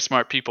lot of very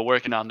smart people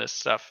working on this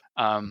stuff.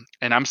 And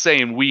I'm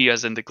saying we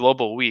as in the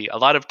global we, a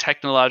lot of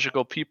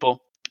technological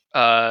people,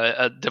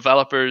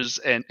 developers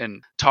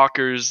and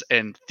talkers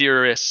and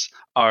theorists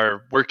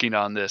are working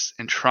on this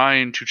and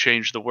trying to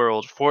change the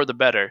world for the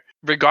better,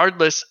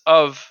 regardless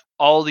of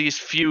all these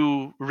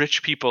few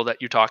rich people that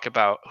you talk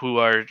about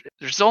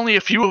there's only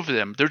a few of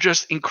them. They're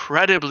just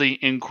incredibly,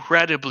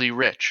 incredibly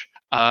rich.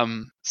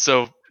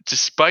 So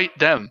despite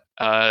them,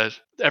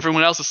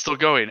 everyone else is still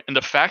going. And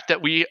the fact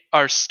that we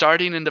are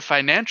starting in the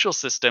financial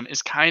system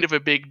is kind of a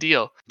big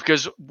deal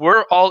because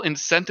we're all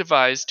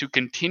incentivized to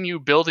continue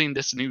building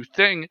this new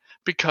thing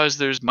because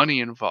there's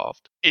money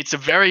involved. It's a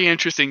very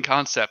interesting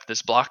concept,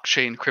 this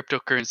blockchain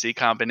cryptocurrency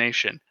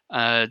combination.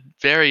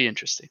 Very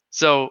interesting.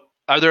 So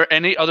are there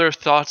any other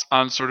thoughts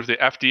on sort of the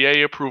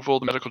FDA approval,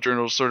 the medical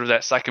journals, sort of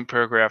that second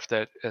paragraph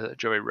that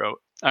Joey wrote?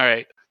 All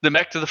right. Then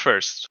back to the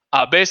first.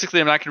 Basically,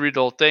 I'm not going to read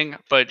the whole thing,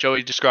 but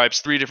Joey describes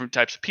three different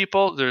types of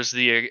people. There's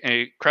the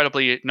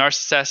incredibly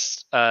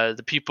narcissist,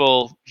 the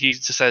people, he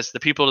says, the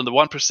people in the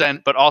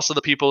 1%, but also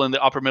the people in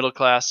the upper middle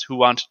class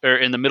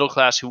in the middle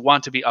class who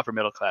want to be upper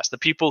middle class. The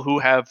people who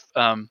have,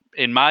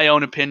 in my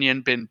own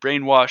opinion, been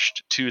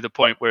brainwashed to the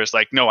point where it's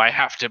like, no, I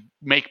have to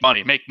make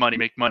money,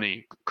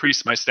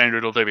 increase my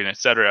standard of living,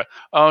 etc.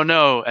 Oh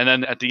no! And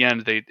then at the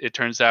end, it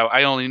turns out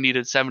I only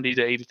needed $70,000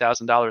 to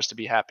 $80,000 to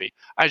be happy.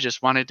 I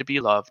just wanted to be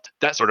loved.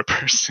 That sort of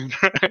person,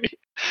 right?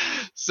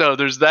 So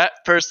there's that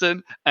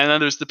person, and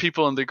then there's the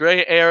people in the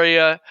gray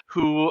area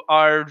who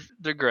are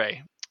the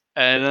gray.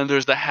 And then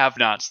there's the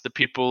have-nots, the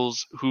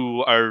peoples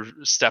who are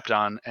stepped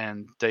on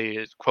and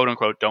they quote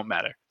unquote don't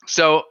matter.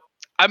 So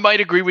I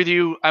might agree with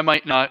you, I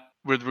might not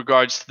with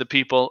regards to the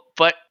people,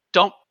 but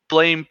don't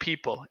blame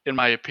people, in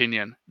my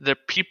opinion. The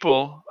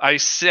people, I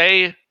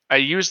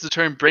use the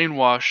term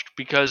brainwashed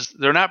because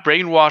they're not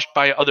brainwashed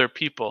by other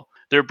people.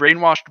 They're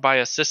brainwashed by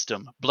a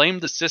system. Blame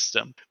the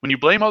system. When you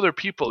blame other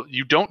people,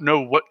 you don't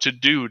know what to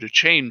do to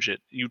change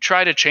it. You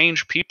try to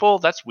change people,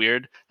 that's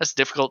weird. That's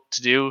difficult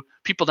to do.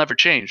 People never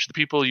change. The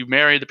people you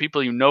marry, the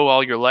people you know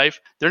all your life,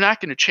 they're not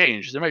going to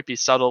change. There might be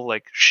subtle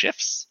like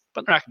shifts,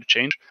 but they're not going to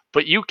change.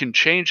 But you can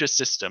change a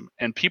system,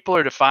 and people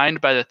are defined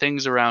by the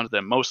things around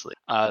them mostly.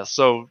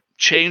 So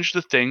change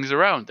the things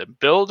around them.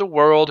 Build a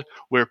world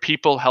where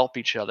people help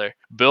each other.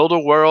 Build a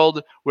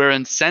world where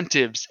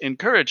incentives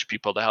encourage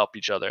people to help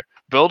each other.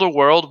 Build a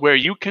world where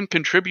you can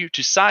contribute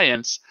to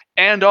science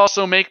and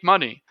also make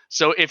money.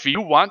 So if you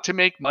want to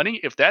make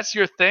money, if that's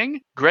your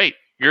thing, great.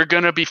 You're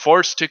going to be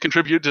forced to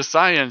contribute to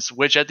science,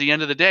 which at the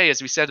end of the day,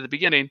 as we said at the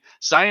beginning,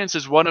 science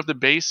is one of the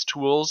base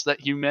tools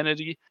that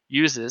humanity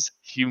uses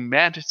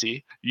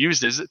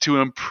to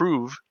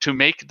improve, to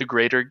make the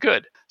greater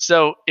good.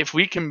 So if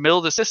we can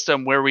build a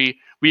system where we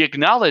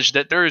acknowledge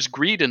that there is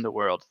greed in the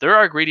world, there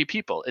are greedy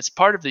people. It's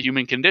part of the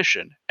human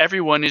condition.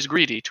 Everyone is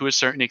greedy to a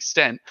certain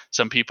extent.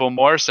 Some people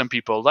more, some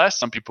people less.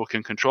 Some people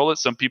can control it,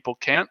 some people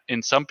can't.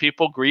 And some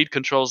people, greed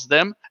controls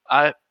them.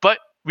 But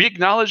we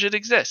acknowledge it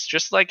exists,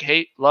 just like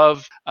hate,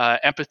 love,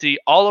 empathy,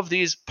 all of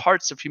these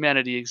parts of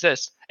humanity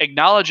exist.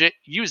 Acknowledge it,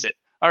 use it.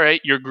 All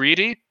right, you're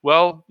greedy?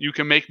 Well, you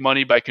can make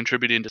money by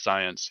contributing to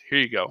science. Here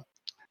you go.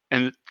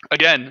 And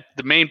again,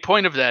 the main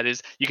point of that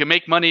is you can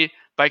make money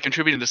by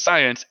contributing to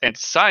science, and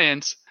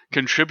science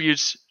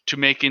contributes to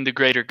making the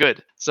greater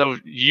good. So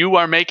you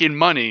are making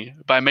money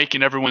by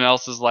making everyone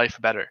else's life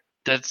better.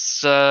 That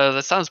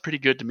sounds pretty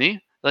good to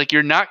me. Like,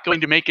 you're not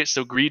going to make it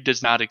so greed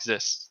does not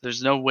exist.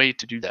 There's no way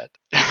to do that.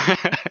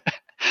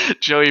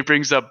 Joey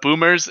brings up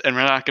boomers, and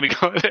we're not going to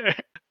go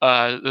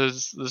there.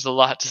 There's a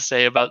lot to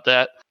say about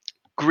that.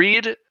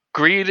 Greed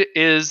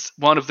is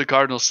one of the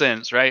cardinal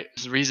sins, right?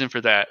 There's a reason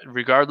for that.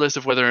 Regardless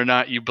of whether or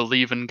not you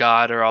believe in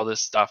God or all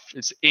this stuff,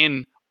 it's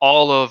in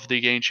all of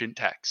the ancient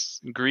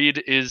texts.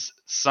 Greed is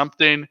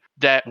something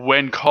that,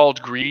 when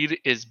called greed,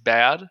 is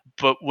bad,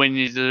 but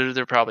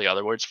there are probably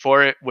other words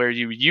for it, where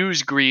you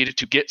use greed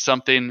to get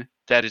something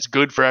that is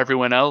good for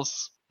everyone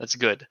else, that's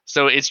good.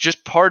 So it's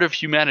just part of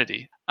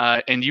humanity,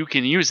 and you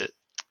can use it.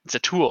 It's a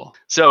tool.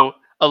 So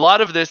a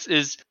lot of this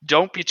is,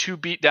 don't be too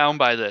beat down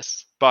by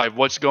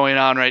what's going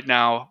on right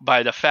now,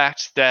 by the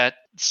fact that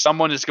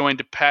someone is going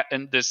to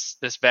patent this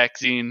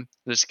vaccine,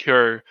 this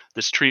cure,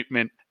 this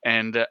treatment,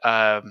 and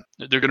they're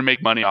going to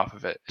make money off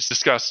of it. It's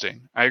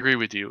disgusting. I agree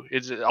with you.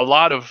 It's a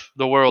lot of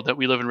the world that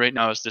we live in right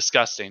now is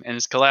disgusting, and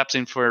it's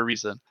collapsing for a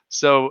reason.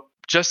 So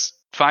just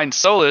find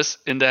solace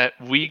in that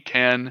we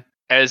can,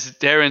 as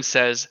Darren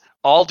says,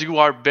 all do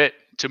our bit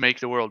to make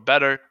the world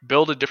better,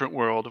 build a different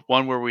world,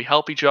 one where we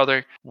help each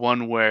other,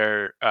 one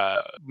where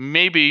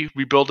maybe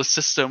we build a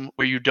system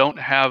where you don't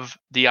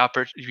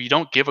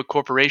give a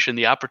corporation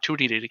the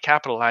opportunity to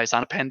capitalize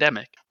on a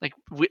pandemic. Like,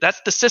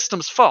 that's the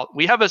system's fault.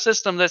 We have a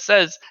system that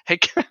says, hey,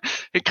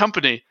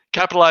 company,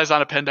 capitalize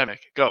on a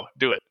pandemic. Go,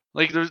 do it.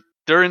 Like,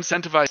 they're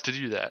incentivized to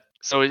do that.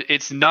 So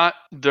it's not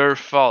their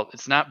fault.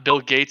 It's not Bill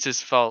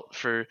Gates' fault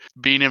for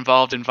being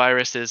involved in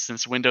viruses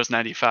since Windows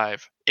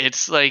 95.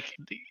 It's like...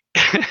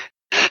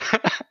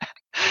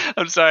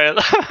 I'm sorry.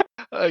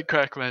 I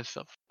crack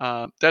myself.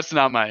 That's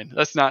not mine.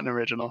 That's not an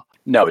original.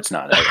 No, it's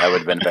not. I would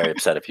have been very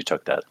upset if you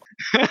took that.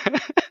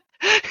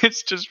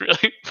 It's just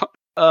really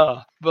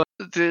fun. But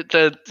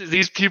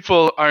these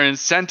people are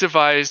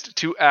incentivized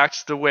to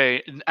act the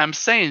way. I'm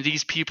saying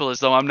these people as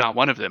though I'm not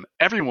one of them.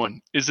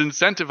 Everyone is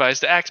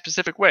incentivized to act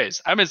specific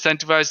ways. I'm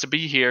incentivized to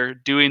be here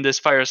doing this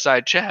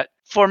fireside chat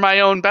for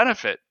my own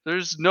benefit.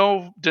 There's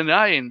no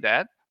denying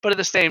that. But at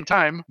the same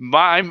time,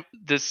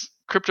 this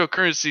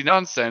cryptocurrency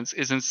nonsense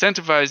is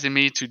incentivizing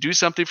me to do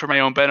something for my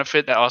own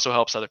benefit that also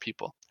helps other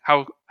people.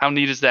 How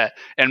neat is that?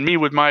 And me,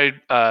 with my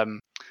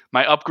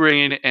my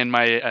upbringing and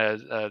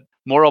my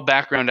moral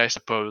background, I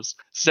suppose,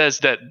 says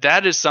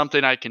that is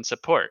something I can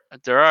support.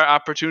 There are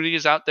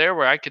opportunities out there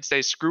where I could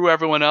say, screw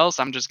everyone else,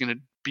 I'm just going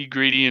to be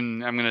greedy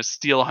and I'm going to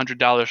steal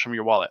 $100 from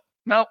your wallet.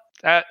 No,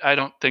 I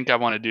don't think I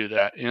want to do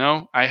that.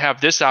 I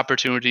have this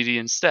opportunity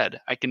instead.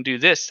 I can do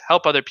this,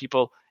 help other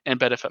people, and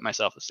benefit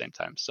myself at the same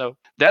time. So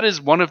that is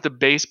one of the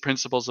base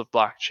principles of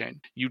blockchain.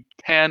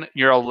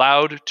 You're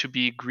allowed to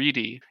be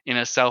greedy in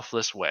a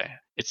selfless way.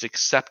 It's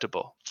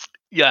acceptable.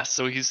 Yes,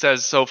 so he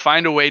says, so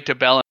find a way to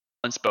balance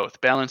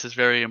both. Balance is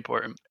very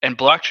important. And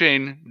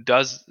blockchain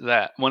does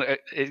that.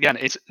 Again,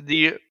 it's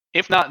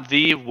if not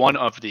the one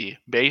of the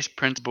base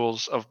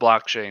principles of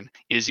blockchain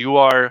is you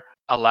are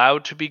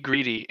allowed to be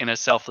greedy in a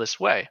selfless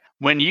way.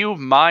 When you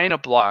mine a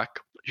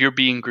block, you're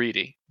being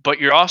greedy, but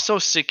you're also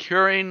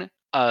securing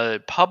a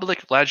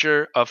public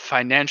ledger of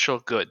financial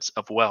goods,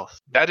 of wealth.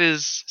 That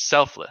is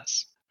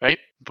selfless, right?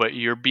 But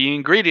you're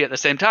being greedy at the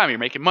same time. You're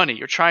making money.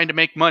 You're trying to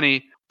make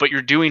money, but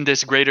you're doing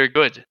this greater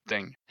good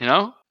thing,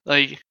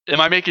 Like,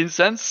 am I making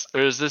sense,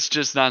 or is this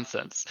just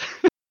nonsense?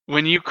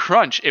 When you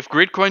crunch, if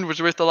Gridcoin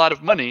was worth a lot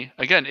of money,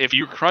 again, if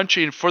you're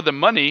crunching for the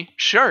money,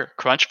 sure,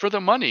 crunch for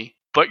the money.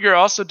 But you're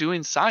also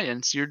doing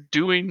science. You're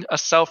doing a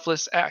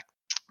selfless act.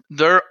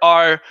 There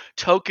are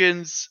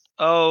tokens.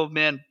 Oh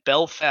man,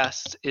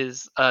 Belfast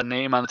is a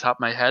name on the top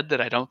of my head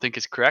that I don't think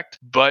is correct.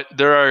 But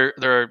there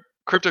are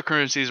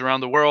cryptocurrencies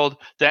around the world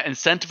that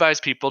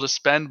incentivize people to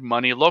spend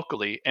money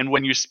locally. And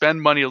when you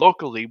spend money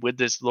locally with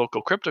this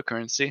local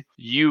cryptocurrency,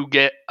 you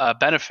get a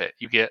benefit.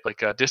 You get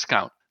like a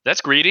discount.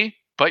 That's greedy,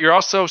 but you're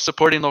also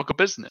supporting local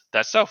business.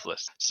 That's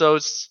selfless. So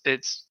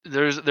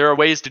there are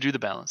ways to do the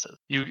balances.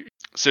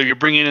 So you're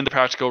bringing in the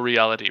practical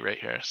reality right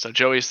here. So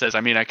Joey says,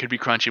 I mean, I could be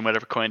crunching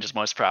whatever coin is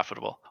most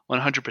profitable.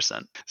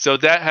 100%. So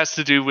that has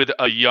to do with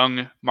a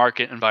young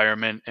market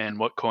environment and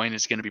what coin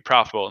is going to be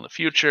profitable in the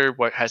future,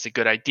 what has a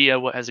good idea,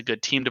 what has a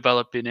good team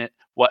developing it,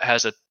 what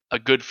has a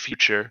good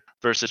future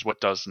versus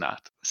what does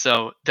not.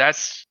 So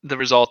that's the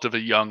result of a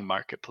young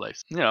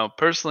marketplace.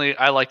 Personally,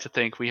 I like to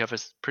think we have a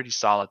pretty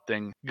solid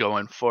thing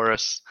going for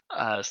us.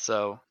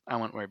 So I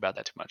won't worry about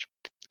that too much.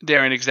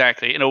 Darren,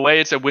 exactly. In a way,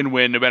 it's a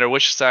win-win no matter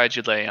which side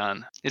you lay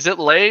on. Is it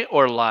lay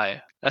or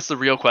lie? That's the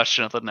real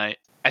question of the night.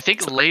 I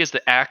think lay is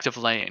the act of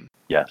laying.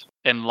 Yes.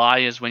 And lie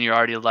is when you're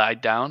already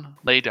lied down.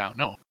 Lay down.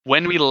 No.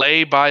 When we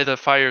lay by the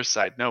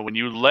fireside. No. When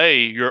you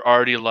lay, you're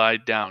already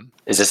lied down.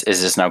 Is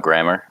this now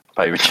grammar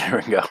by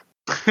Ringo?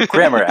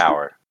 Grammar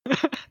hour.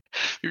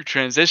 You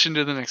transition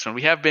to the next one.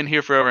 We have been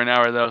here for over an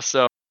hour though,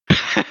 so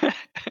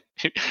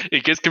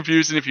it gets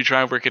confusing if you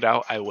try and work it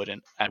out. I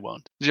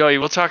won't. Joey,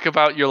 we'll talk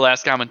about your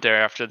last comment there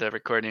after the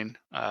recording.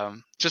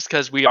 Just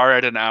because we are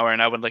at an hour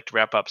and I would like to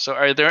wrap up. So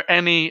are there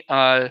any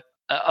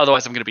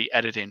otherwise I'm going to be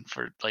editing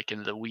for like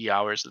in the wee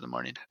hours of the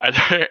morning. Are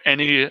there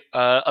any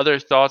other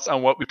thoughts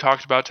on what we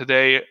talked about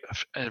today,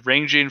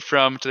 ranging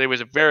from today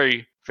was a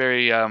very,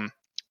 very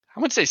I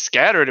wouldn't say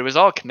scattered, it was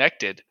all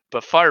connected,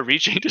 but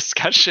far-reaching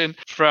discussion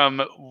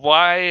from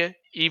why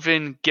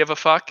even give a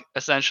fuck,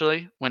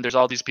 essentially, when there's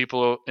all these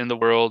people in the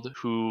world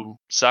who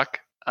suck,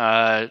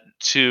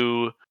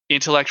 to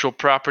intellectual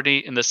property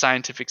in the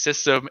scientific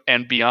system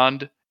and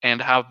beyond,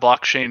 and how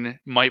blockchain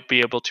might be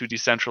able to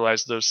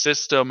decentralize those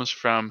systems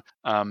from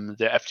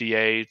the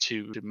FDA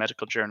to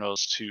medical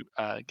journals to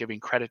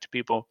giving credit to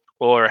people,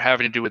 or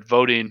having to do with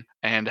voting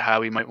and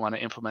how we might want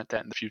to implement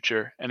that in the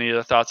future. Any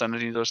other thoughts on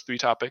any of those three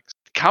topics?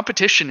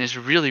 Competition is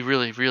really,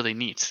 really, really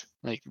neat,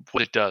 like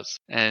what it does.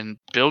 And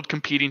build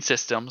competing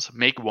systems,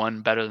 make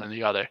one better than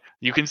the other.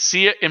 You can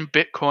see it in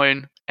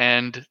Bitcoin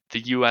and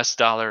the US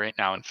dollar right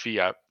now in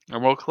fiat.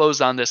 And we'll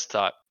close on this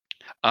thought.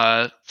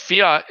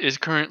 Fiat is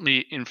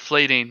currently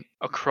inflating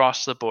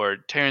across the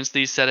board. Terrence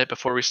Lee said it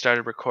before we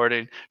started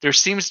recording. There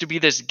seems to be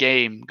this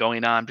game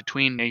going on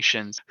between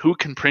nations who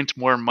can print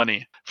more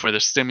money for the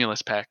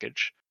stimulus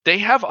package. They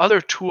have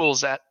other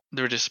tools at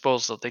their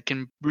disposal. They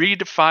can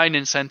redefine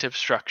incentive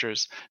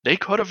structures. They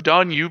could have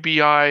done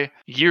UBI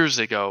years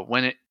ago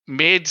when it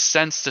made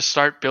sense to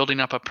start building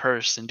up a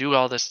purse and do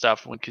all this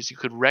stuff because you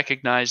could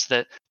recognize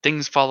that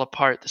things fall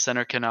apart, the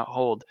center cannot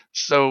hold.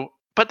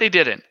 But they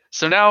didn't.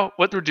 So now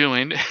what they're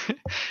doing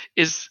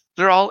is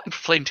they're all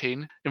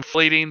inflating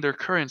their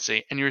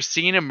currency, and you're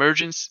seeing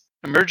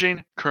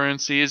emerging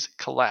currencies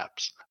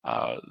collapse.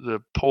 The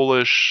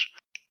Polish,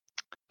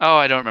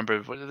 I don't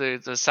remember,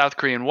 the South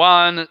Korean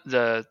won,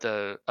 I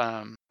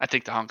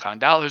think the Hong Kong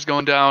dollar is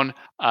going down.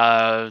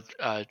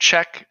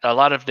 Czech, a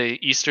lot of the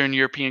Eastern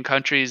European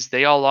countries,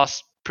 they all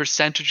lost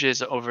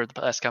percentages over the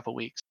last couple of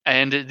weeks.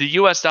 And the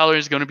US dollar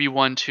is going to be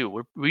one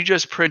too. We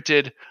just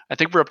printed, I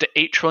think we're up to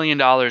 $8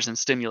 trillion in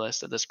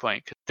stimulus at this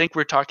point. I think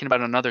we're talking about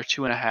another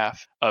 2.5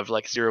 of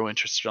like zero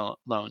interest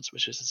loans,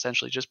 which is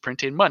essentially just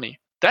printing money.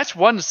 That's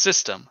one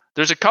system.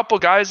 There's a couple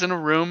guys in a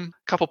room,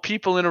 a couple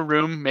people in a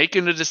room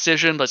making a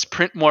decision. Let's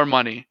print more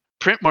money.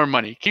 Print more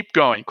money. Keep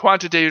going.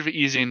 Quantitative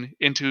easing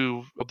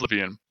into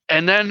oblivion.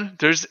 And then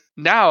there's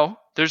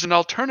an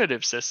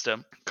alternative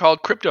system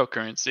called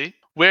cryptocurrency,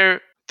 where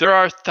there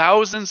are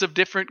thousands of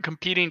different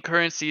competing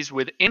currencies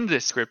within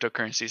this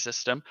cryptocurrency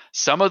system.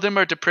 Some of them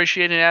are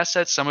depreciating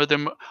assets. Some of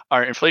them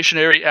are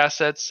inflationary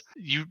assets.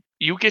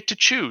 You get to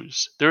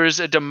choose. There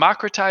is a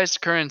democratized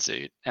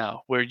currency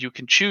now where you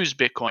can choose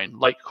Bitcoin,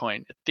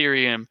 Litecoin,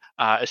 Ethereum.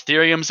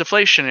 Ethereum's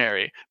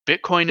inflationary.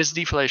 Bitcoin is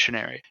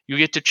deflationary. You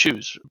get to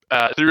choose.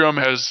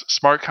 Ethereum has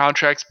smart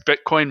contracts.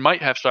 Bitcoin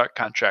might have smart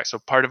contracts. So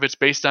part of it's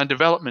based on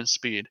development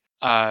speed.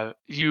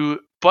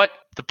 But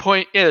the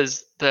point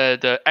is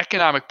the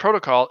economic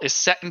protocol is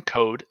set in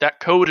code.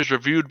 That code is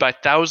reviewed by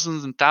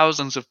thousands and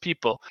thousands of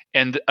people,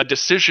 and a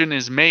decision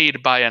is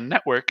made by a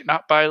network,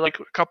 not by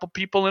like a couple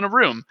people in a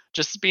room,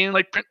 just being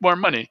like print more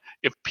money.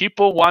 If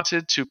people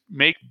wanted to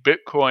make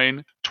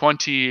Bitcoin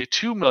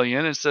 22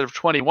 million instead of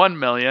 21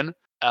 million,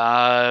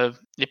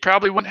 it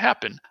probably wouldn't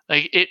happen.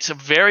 Like, it's a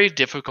very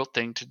difficult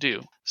thing to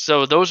do.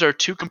 So those are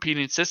two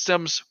competing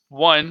systems.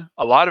 One,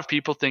 a lot of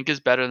people think is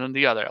better than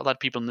the other. A lot of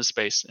people in this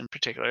space in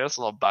particular. That's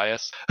a little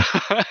bias.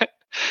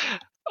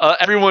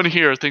 everyone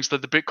here thinks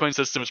that the Bitcoin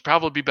system is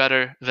probably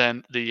better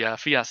than the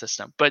fiat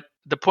system. But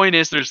the point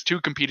is, there's two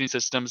competing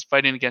systems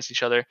fighting against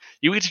each other.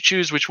 You get to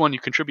choose which one you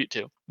contribute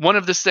to. One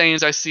of the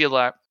sayings I see a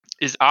lot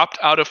is opt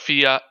out of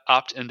fiat,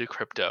 opt into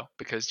crypto,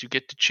 because you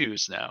get to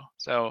choose now.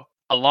 So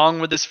along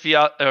with this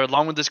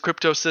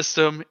crypto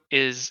system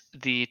is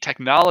the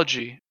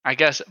technology, I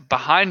guess,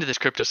 behind this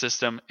crypto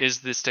system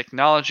is this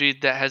technology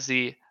that has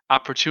the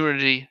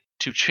opportunity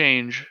to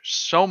change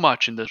so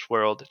much in this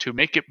world, to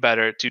make it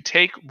better, to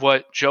take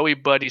what Joey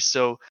Buddy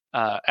so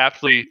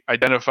aptly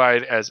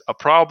identified as a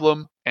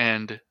problem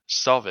and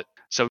solve it.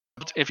 So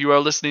if you are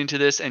listening to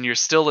this and you're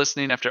still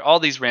listening after all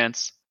these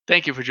rants,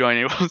 thank you for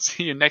joining. We'll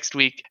see you next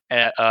week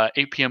at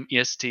 8 p.m.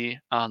 EST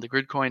on the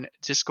Gridcoin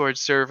Discord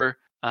server.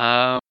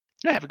 Yeah,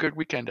 have a good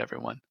weekend,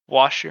 everyone.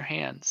 Wash your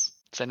hands.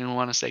 Does anyone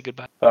want to say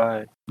goodbye?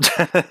 Bye.